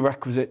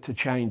prerequisite to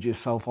change is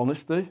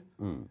self-honesty.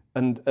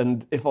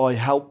 And if I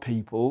help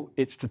people,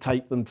 it's to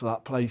take them to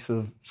that place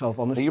of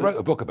self-honesty. You wrote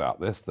a book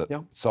about this that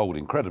sold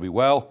incredibly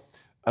well.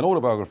 An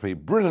autobiography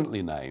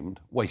brilliantly named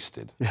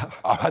Wasted. Yeah.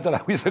 I don't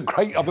know, it's a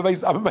great... I'm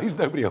amazed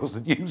nobody else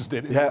had used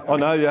it. I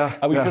know, yeah.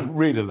 And we couldn't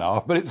read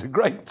enough, but it's a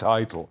great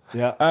title.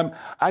 Yeah.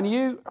 And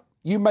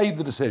you made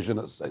the decision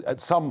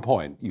at some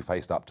point, you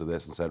faced up to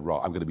this and said,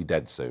 right, I'm going to be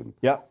dead soon.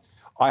 Yeah.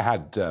 I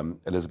had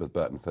Elizabeth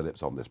Burton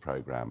Phillips on this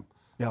programme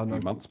a few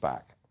months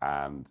back,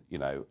 and,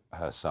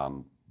 her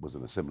son was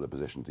in a similar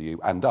position to you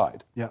and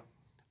died. Yeah.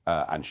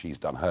 And she's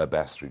done her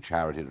best through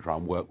charity to try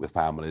and work with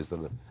families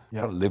that are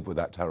trying to live with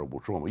that terrible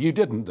trauma. You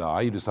didn't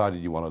die. You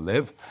decided you want to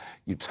live.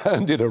 You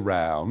turned it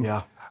around.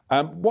 Yeah.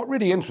 What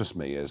really interests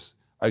me is,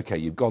 OK,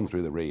 you've gone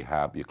through the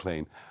rehab, you're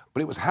clean,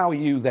 but it was how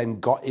you then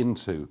got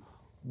into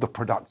the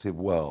productive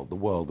world, the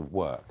world of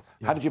work.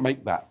 Yeah. How did you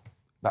make that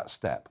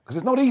step? Because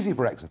it's not easy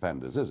for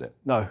ex-offenders, is it?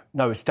 No,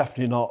 it's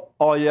definitely not.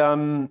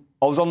 I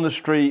was on the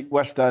street,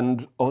 West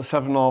End. I was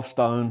 7.5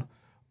 stone.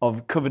 I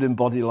was covered in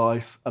body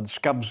lice. I had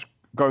scabs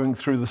growing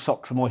through the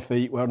socks of my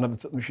feet where I never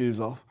took my shoes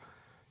off.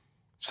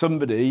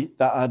 Somebody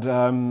that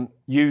had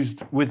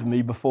used with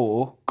me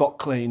before got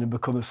clean and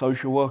become a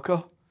social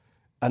worker,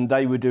 and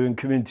they were doing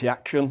community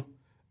action.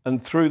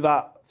 And through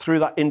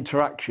that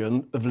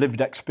interaction of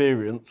lived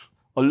experience,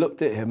 I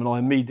looked at him and I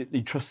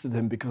immediately trusted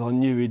him because I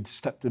knew he'd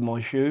stepped in my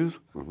shoes.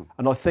 Mm-hmm.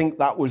 And I think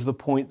that was the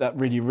point that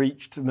really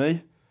reached to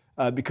me,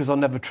 because I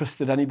never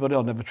trusted anybody.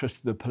 I never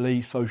trusted the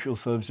police, social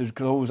services,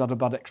 because I always had a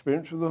bad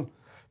experience with them.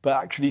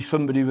 But actually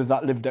somebody with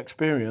that lived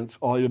experience,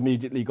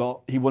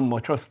 he won my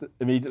trust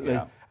immediately.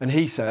 Yeah. And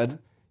he said,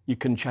 you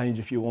can change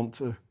if you want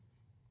to.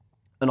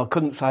 And I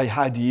couldn't say,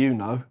 how do you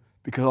know?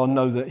 Because I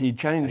know that he'd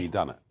changed. And he'd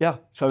done it. Yeah.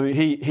 So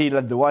he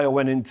led the way. I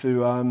went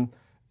into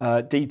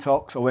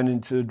detox. I went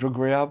into drug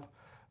rehab.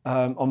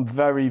 I'm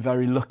very,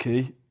 very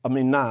lucky. I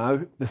mean,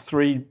 now, the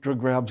 3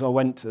 drug rehabs I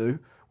went to,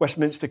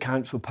 Westminster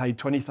Council paid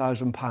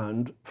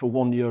 £20,000 for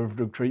 1 year of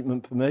drug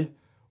treatment for me.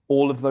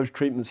 All of those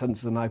treatment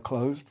centres are now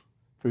closed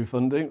through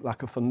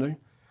lack of funding.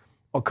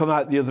 I come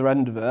out the other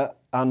end of it,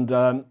 and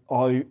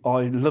I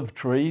love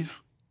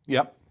trees.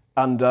 Yep.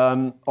 And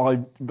I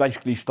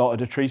basically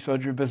started a tree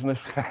surgery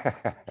business.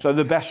 So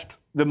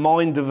the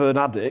mind of an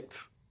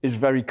addict is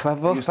very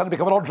clever. So you suddenly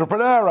become an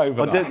entrepreneur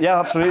overnight. I did, yeah,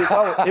 absolutely.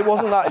 Well, it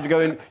wasn't that. It's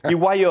going, you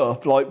weigh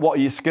up, like, what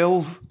are your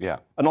skills? Yeah.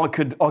 And I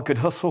could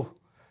hustle.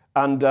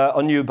 And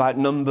I knew about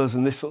numbers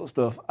and this sort of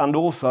stuff. And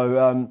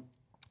also,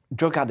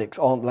 drug addicts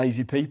aren't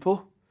lazy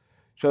people.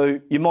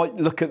 So you might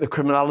look at the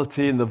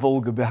criminality and the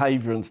vulgar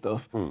behaviour and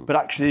stuff, but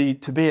actually,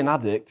 to be an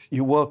addict,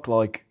 you work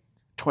like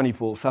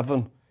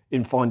 24/7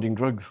 in finding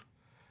drugs.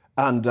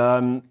 And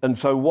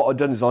so what I'd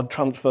done is I'd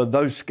transferred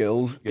those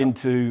skills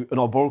into an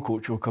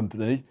arboricultural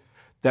company.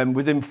 Then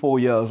within 4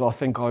 years, I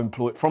think I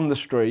employed, from the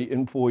street,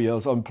 in 4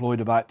 years, I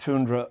employed about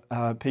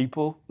 200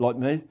 people like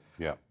me.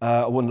 Yeah.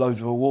 I won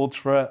loads of awards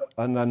for it.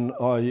 And then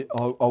I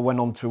went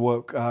on to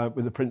work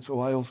with the Prince of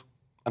Wales.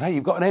 And hey,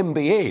 you've got an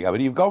MBE. I mean,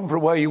 you've gone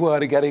from where you were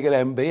to getting an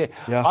MBE.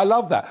 Yeah. I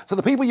love that. So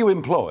the people you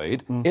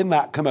employed in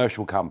that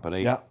commercial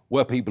company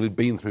were people who'd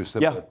been through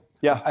similar... Yeah.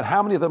 Yeah. And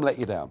how many of them let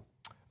you down?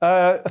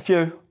 A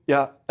few,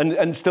 yeah,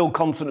 and still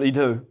constantly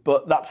do,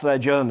 but that's their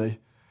journey.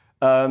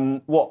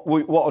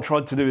 What I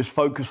tried to do is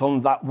focus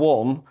on that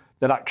one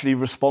that actually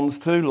responds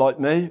to, like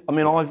me. I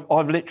mean,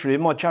 I've literally,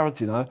 in my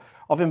charity now,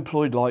 I've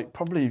employed like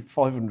probably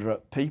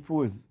 500 people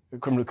with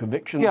criminal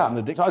convictions and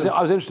addiction. So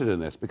I was interested in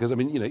this because, I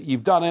mean,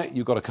 you've done it,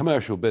 you've got a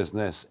commercial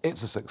business,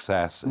 it's a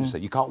success, and you say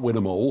you can't win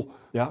them all,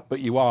 but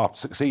you are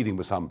succeeding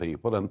with some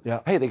people, and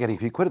hey, they're getting a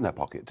few quid in their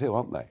pocket too,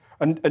 aren't they?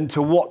 And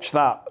to watch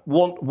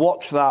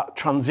that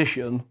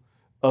transition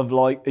of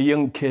like a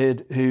young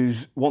kid who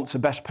wants the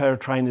best pair of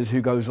trainers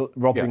who goes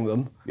robbing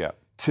them,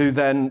 to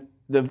then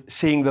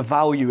seeing the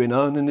value in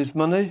earning his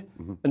money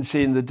and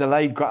seeing the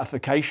delayed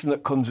gratification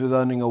that comes with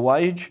earning a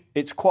wage,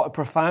 it's quite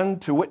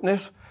profound to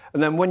witness.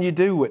 And then when you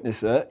do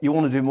witness it, you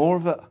want to do more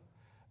of it.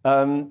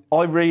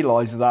 I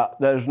realise that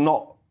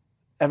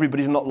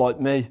everybody's not like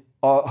me.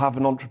 I have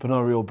an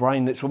entrepreneurial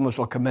brain. It's almost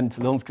like a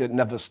mental illness because it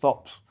never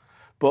stops.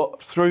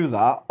 But through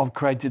that, I've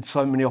created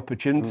so many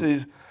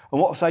opportunities. And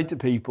what I say to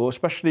people,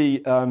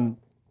 especially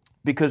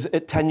because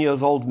at 10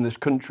 years old in this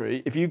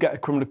country, if you get a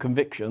criminal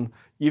conviction,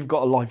 you've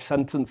got a life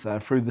sentence there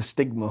through the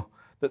stigma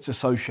that's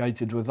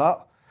associated with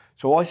that.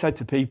 So I say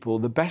to people,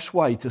 the best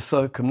way to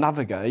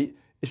circumnavigate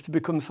is to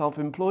become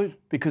self-employed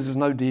because there's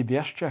no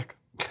DBS check.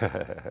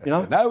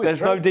 No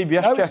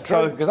DBS check.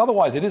 So because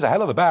otherwise it is a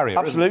hell of a barrier.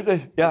 Absolutely,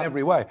 isn't it? In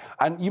every way.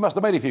 And you must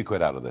have made a few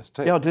quid out of this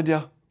too. Yeah, I did.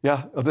 Yeah,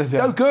 I did.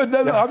 Yeah. No, good.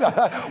 No.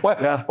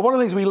 One of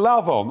the things we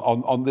love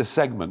on this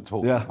segment,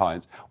 Talking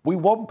Pints, we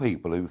want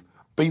people who've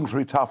been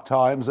through tough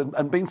times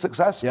and been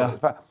successful.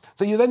 Yeah.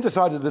 So you then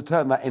decided to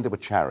turn that into a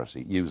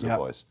charity, User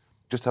Voice.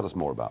 Just tell us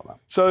more about that.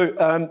 So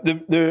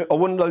I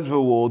won loads of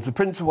awards. The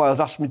Prince of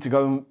Wales asked me to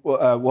go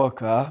and work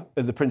there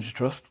at the Prince's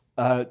Trust,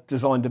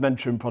 designed a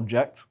mentoring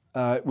project,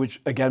 which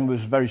again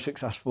was very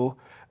successful.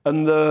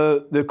 And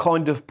the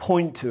kind of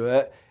point to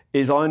it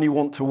is I only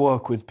want to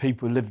work with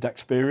people with lived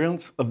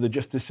experience of the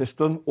justice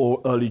system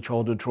or early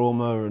childhood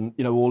trauma and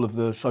all of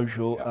the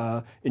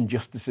social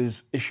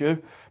injustices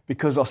issue,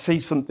 because I see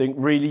something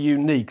really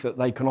unique that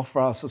they can offer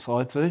our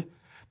society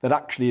that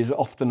actually is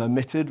often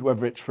omitted,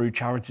 whether it's through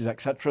charities,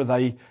 etc.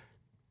 They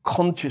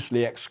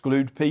consciously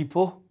exclude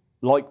people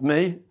like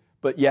me,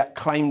 but yet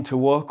claim to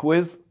work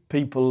with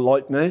people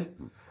like me.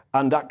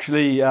 And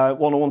actually,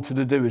 what I wanted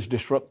to do is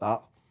disrupt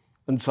that.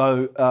 And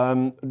so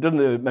done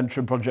the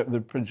mentoring project with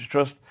the Prince's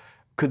Trust,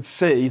 could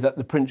see that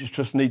the Prince's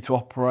Trust need to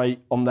operate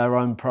on their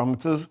own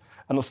parameters,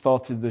 and I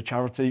started the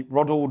charity.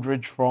 Rod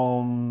Aldridge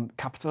from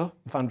Capita,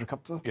 the founder of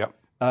Capita,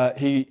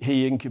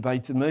 he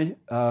incubated me,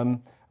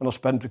 and I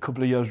spent a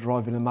couple of years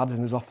driving him mad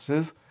in his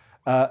offices.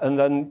 And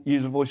then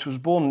User Voice was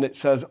born, and it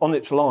says on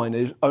its line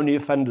is only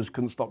offenders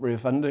can stop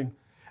reoffending.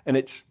 And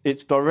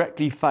it's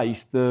directly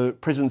faced the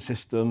prison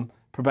system,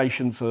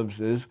 probation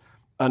services,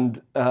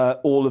 and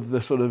all of the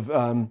sort of,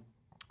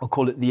 I'll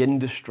call it the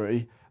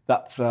industry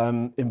that's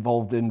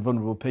involved in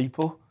vulnerable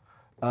people.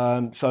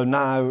 So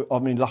now, I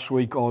mean, last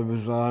week we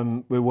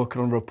were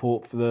working on a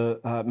report for the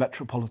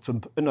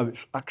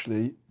it's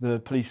actually the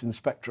police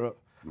inspectorate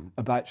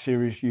about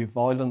serious youth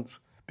violence,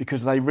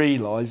 because they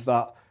realise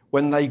that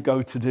when they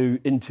go to do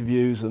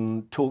interviews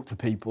and talk to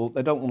people,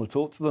 they don't want to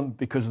talk to them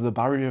because of the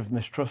barrier of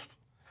mistrust.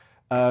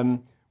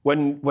 When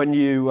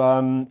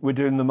we're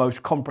doing the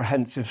most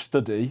comprehensive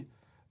study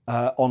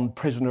on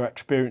prisoner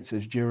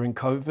experiences during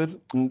COVID,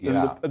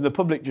 and the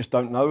public just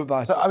don't know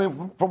about it. So, I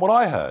mean, from what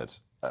I heard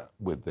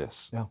with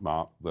this,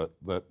 Mark, that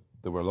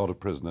there were a lot of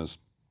prisoners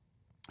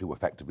who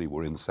effectively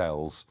were in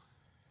cells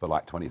for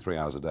like 23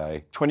 hours a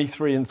day.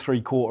 23 and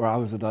 3/4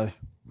 hours a day.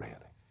 Really?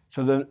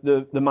 So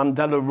the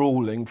Mandela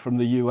ruling from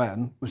the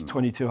UN was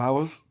 22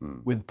 hours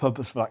with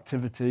purposeful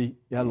activity,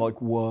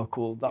 like work,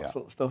 all that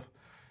sort of stuff.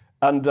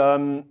 And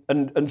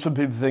some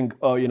people think,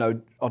 I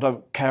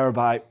don't care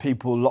about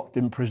people locked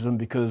in prison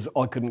because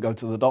I couldn't go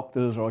to the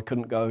doctors or I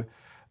couldn't go.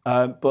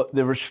 But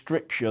the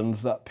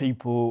restrictions that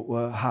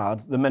people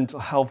had, the mental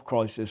health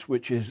crisis,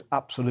 which is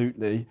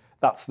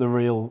that's the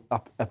real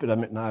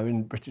epidemic now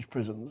in British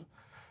prisons,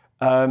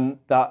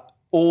 that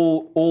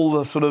all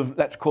the sort of,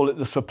 let's call it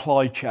the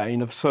supply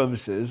chain of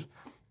services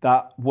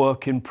that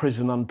work in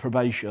prison and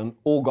probation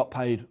all got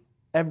paid.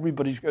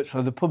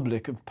 So the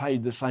public have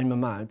paid the same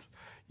amount,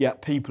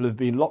 yet people have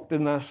been locked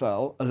in their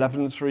cell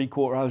 11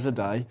 3/4 hours a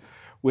day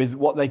with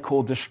what they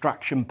call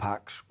distraction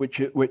packs, which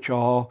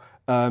are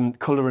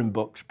colouring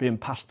books being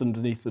passed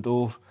underneath the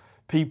doors.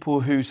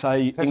 People who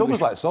say... So it's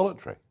almost like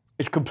solitary.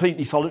 It's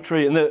completely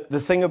solitary. And the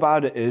thing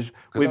about it is...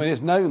 Because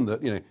it's known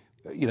that,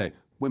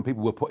 when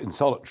people were put in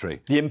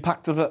solitary... The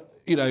impact of it.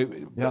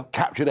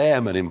 Captured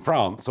airmen in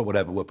France or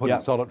whatever were put in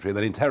solitary and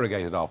then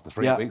interrogated after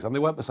 3 weeks, and they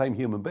weren't the same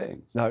human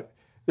beings. No.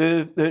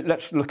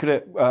 Let's look at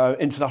it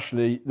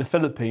internationally. The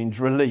Philippines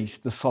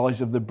released the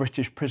size of the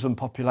British prison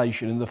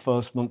population in the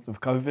first month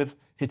of COVID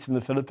hitting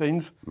the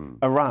Philippines.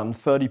 Around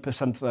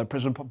 30% of their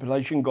prison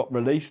population got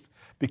released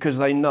because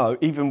they know,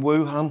 even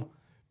Wuhan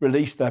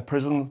released their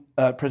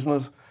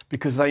prisoners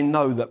because they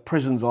know that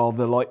prisons are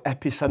the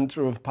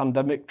epicenter of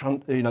pandemic,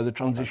 the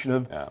transition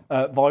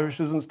of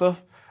viruses and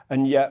stuff.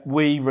 and yet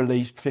we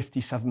released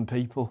 57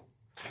 people.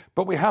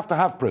 But we have to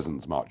have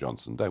prisons, Mark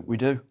Johnson, don't we? We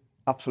do,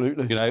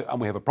 absolutely. You know, and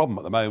we have a problem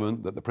at the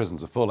moment that the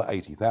prisons are full at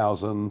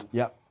 80,000.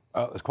 Yeah.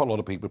 There's quite a lot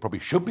of people who probably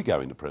should be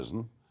going to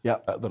prison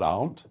that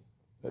aren't,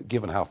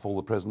 given how full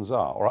the prisons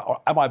are.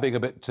 Or am I being a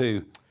bit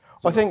too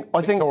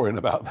Victorian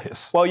about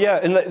this? Well, yeah,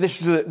 and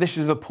this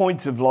is the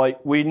point of,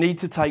 like, we need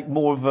to take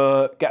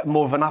get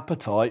more of an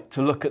appetite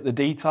to look at the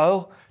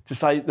detail, to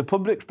say the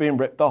public's being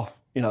ripped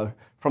off, you know,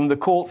 from the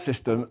court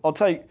system.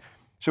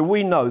 So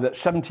we know that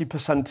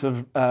 70%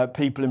 of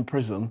people in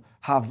prison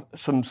have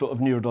some sort of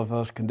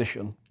neurodiverse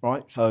condition,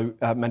 right? So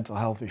mental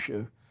health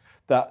issue,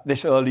 that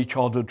this early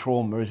childhood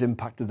trauma has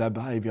impacted their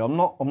behaviour. I'm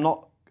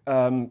not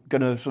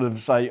going to sort of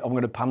say I'm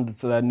going to pander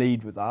to their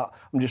need with that.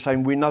 I'm just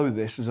saying we know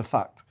this as a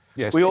fact.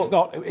 Yes,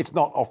 it's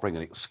not offering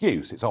an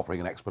excuse, it's offering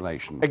an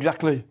explanation.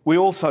 Exactly. We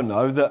also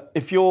know that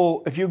if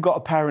you've got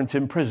a parent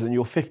in prison,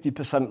 you're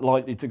 50%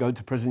 likely to go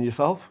to prison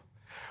yourself.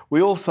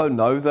 We also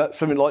know that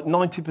something like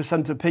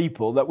 90% of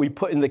people that we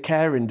put in the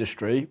care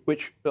industry,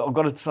 which I've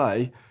got to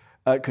say,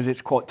 because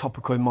it's quite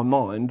topical in my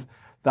mind,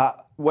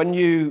 that when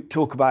you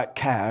talk about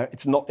care,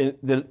 it's not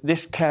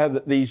this care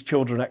that these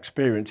children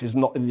experience is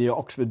not in the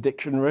Oxford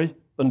Dictionary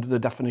under the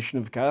definition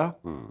of care.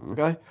 Mm-hmm.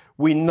 Okay,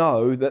 we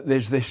know that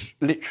there's this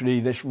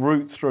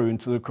route through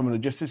into the criminal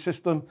justice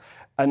system,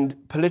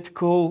 and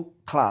political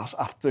class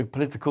after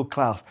political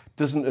class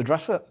doesn't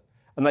address it.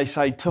 And they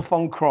say tough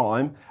on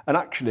crime, and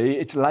actually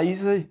it's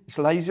lazy. It's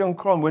lazy on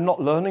crime. We're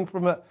not learning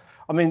from it.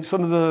 I mean,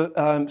 some of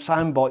the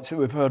sound bites that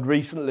we've heard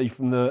recently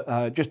from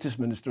the Justice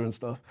Minister and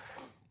stuff,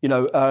 you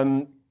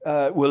know,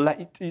 will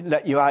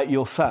let you out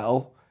your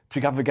cell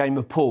to have a game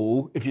of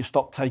pool if you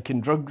stop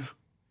taking drugs.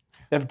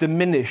 They've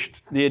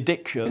diminished the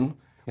addiction,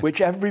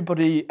 which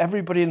everybody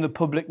in the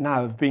public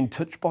now have been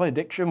touched by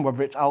addiction,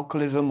 whether it's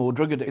alcoholism or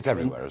drug addiction. It's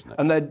everywhere, isn't it?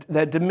 And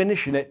they're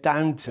diminishing it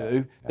down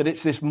to that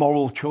it's this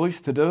moral choice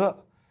to do it.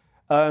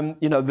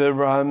 You know,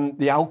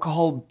 the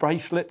alcohol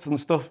bracelets and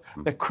stuff,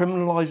 they're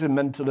criminalising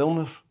mental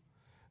illness,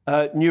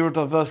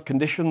 neurodiverse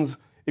conditions.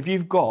 If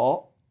you've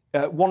got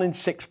 1 in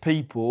 6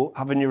 people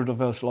have a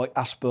neurodiverse, like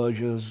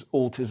Asperger's,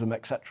 autism,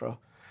 etc.,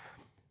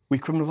 we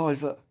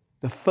criminalise it.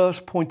 The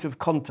first point of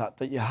contact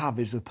that you have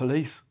is the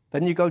police.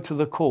 Then you go to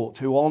the courts,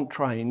 who aren't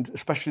trained,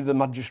 especially the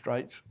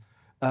magistrates,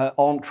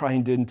 aren't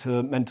trained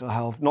into mental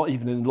health, not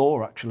even in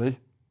law, actually.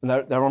 And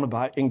they're on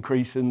about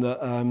increasing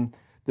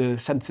the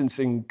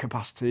sentencing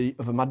capacity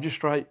of a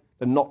magistrate.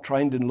 They're not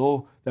trained in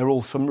law. They're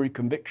all summary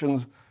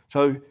convictions.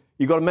 So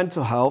you've got a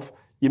mental health.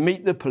 You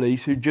meet the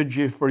police, who judge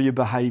you for your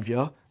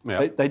behaviour.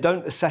 Yeah. They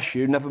don't assess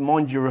you, never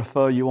mind you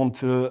refer you on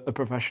to a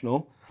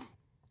professional.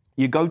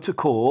 You go to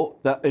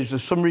court, that is a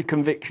summary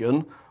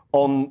conviction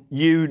on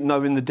you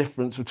knowing the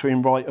difference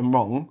between right and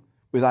wrong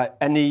without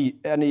any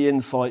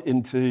insight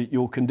into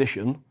your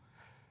condition.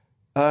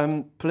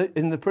 In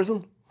the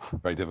prison.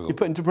 Very difficult. You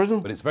put into prison.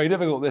 But it's very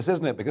difficult, this,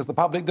 isn't it? Because the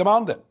public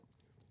demand it.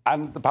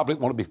 And the public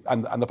want to be,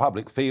 and the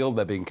public feel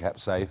they're being kept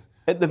safe.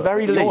 At the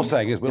very least... What you're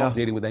saying is we're not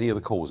dealing with any of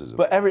the causes of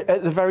it. But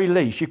at the very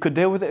least, you could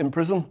deal with it in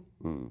prison.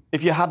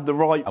 If you had the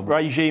right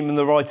regime and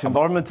the right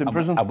environment in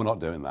prison. And we're not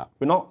doing that.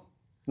 We're not.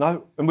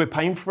 No. And we're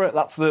paying for it.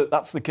 That's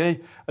the key.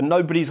 And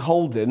nobody's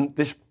holding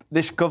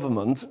this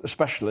government,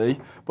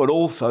 especially, but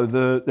also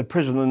the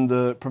prison and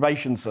the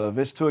probation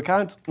service to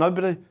account.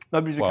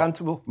 Nobody's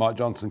accountable. Mark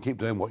Johnson, keep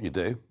doing what you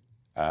do.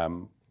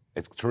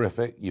 It's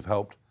terrific. You've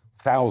helped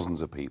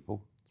thousands of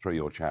people through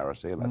your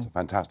charity, and that's a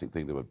fantastic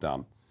thing to have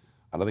done.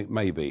 And I think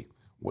maybe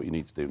what you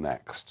need to do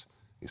next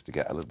is to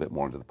get a little bit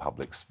more into the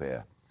public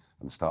sphere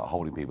and start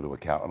holding people to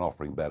account and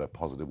offering better,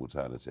 positive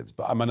alternatives.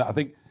 But I mean, I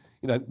think,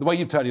 you know, the way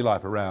you've turned your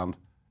life around,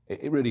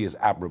 it really is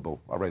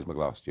admirable. I raise my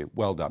glass to you.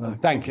 Well done. No, and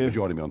thank you for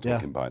joining me on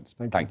Talking Pints.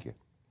 Thank you.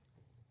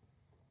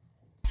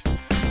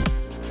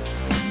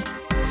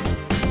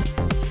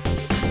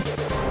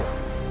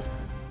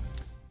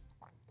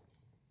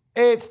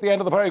 It's the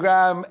end of the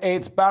programme.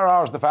 It's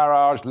Barrage the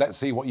Farage. Let's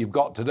see what you've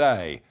got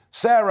today.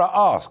 Sarah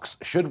asks,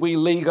 should we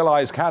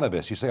legalise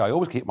cannabis? You see, I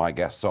always keep my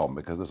guests on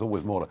because there's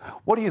always more.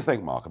 What do you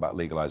think, Mark, about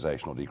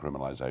legalisation or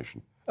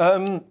decriminalisation?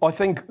 I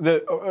think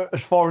that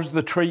as far as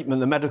the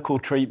treatment, the medical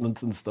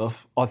treatment and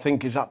stuff, I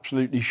think is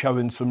absolutely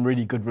showing some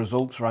really good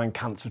results around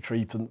cancer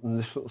treatment and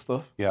this sort of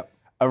stuff. Yeah.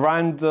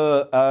 Around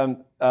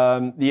the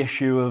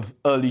issue of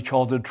early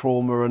childhood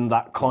trauma and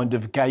that kind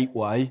of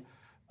gateway,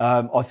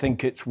 I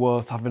think it's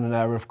worth having an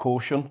air of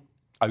caution.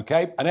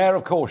 OK, an air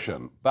of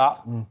caution,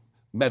 but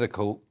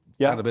medical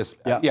cannabis,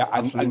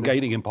 and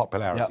gaining in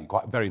popularity,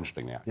 quite very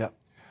interestingly. Yeah.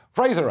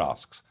 Fraser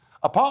asks,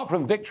 apart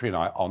from victory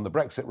night on the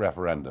Brexit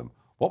referendum,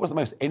 what was the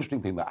most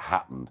interesting thing that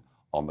happened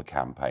on the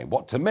campaign?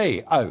 What to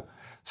me?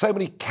 So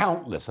many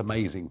countless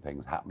amazing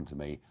things happened to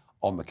me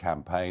on the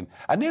campaign,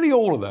 and nearly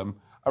all of them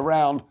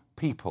around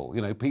people.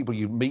 You know, people,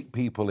 you'd meet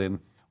people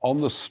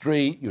on the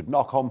street, you'd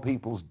knock on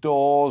people's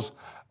doors.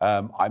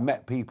 I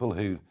met people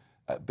who'd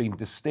been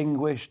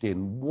distinguished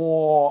in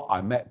war.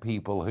 I met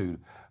people who,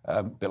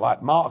 a bit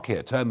like Mark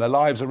here, turned their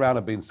lives around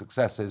and been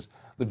successes.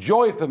 The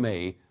joy for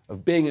me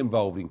of being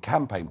involved in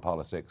campaign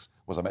politics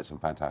was I met some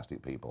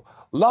fantastic people.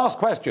 Last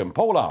question,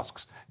 Paul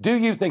asks, do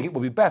you think it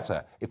would be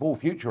better if all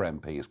future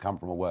MPs come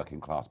from a working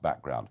class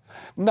background?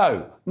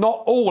 No,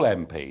 not all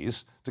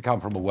MPs to come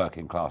from a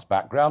working class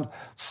background.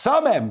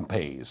 Some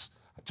MPs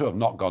to have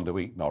not gone to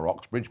Eton or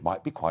Oxbridge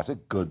might be quite a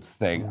good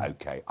thing.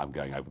 OK, I'm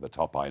going over the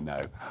top, I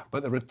know.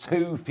 But there are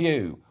too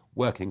few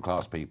working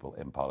class people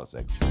in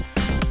politics.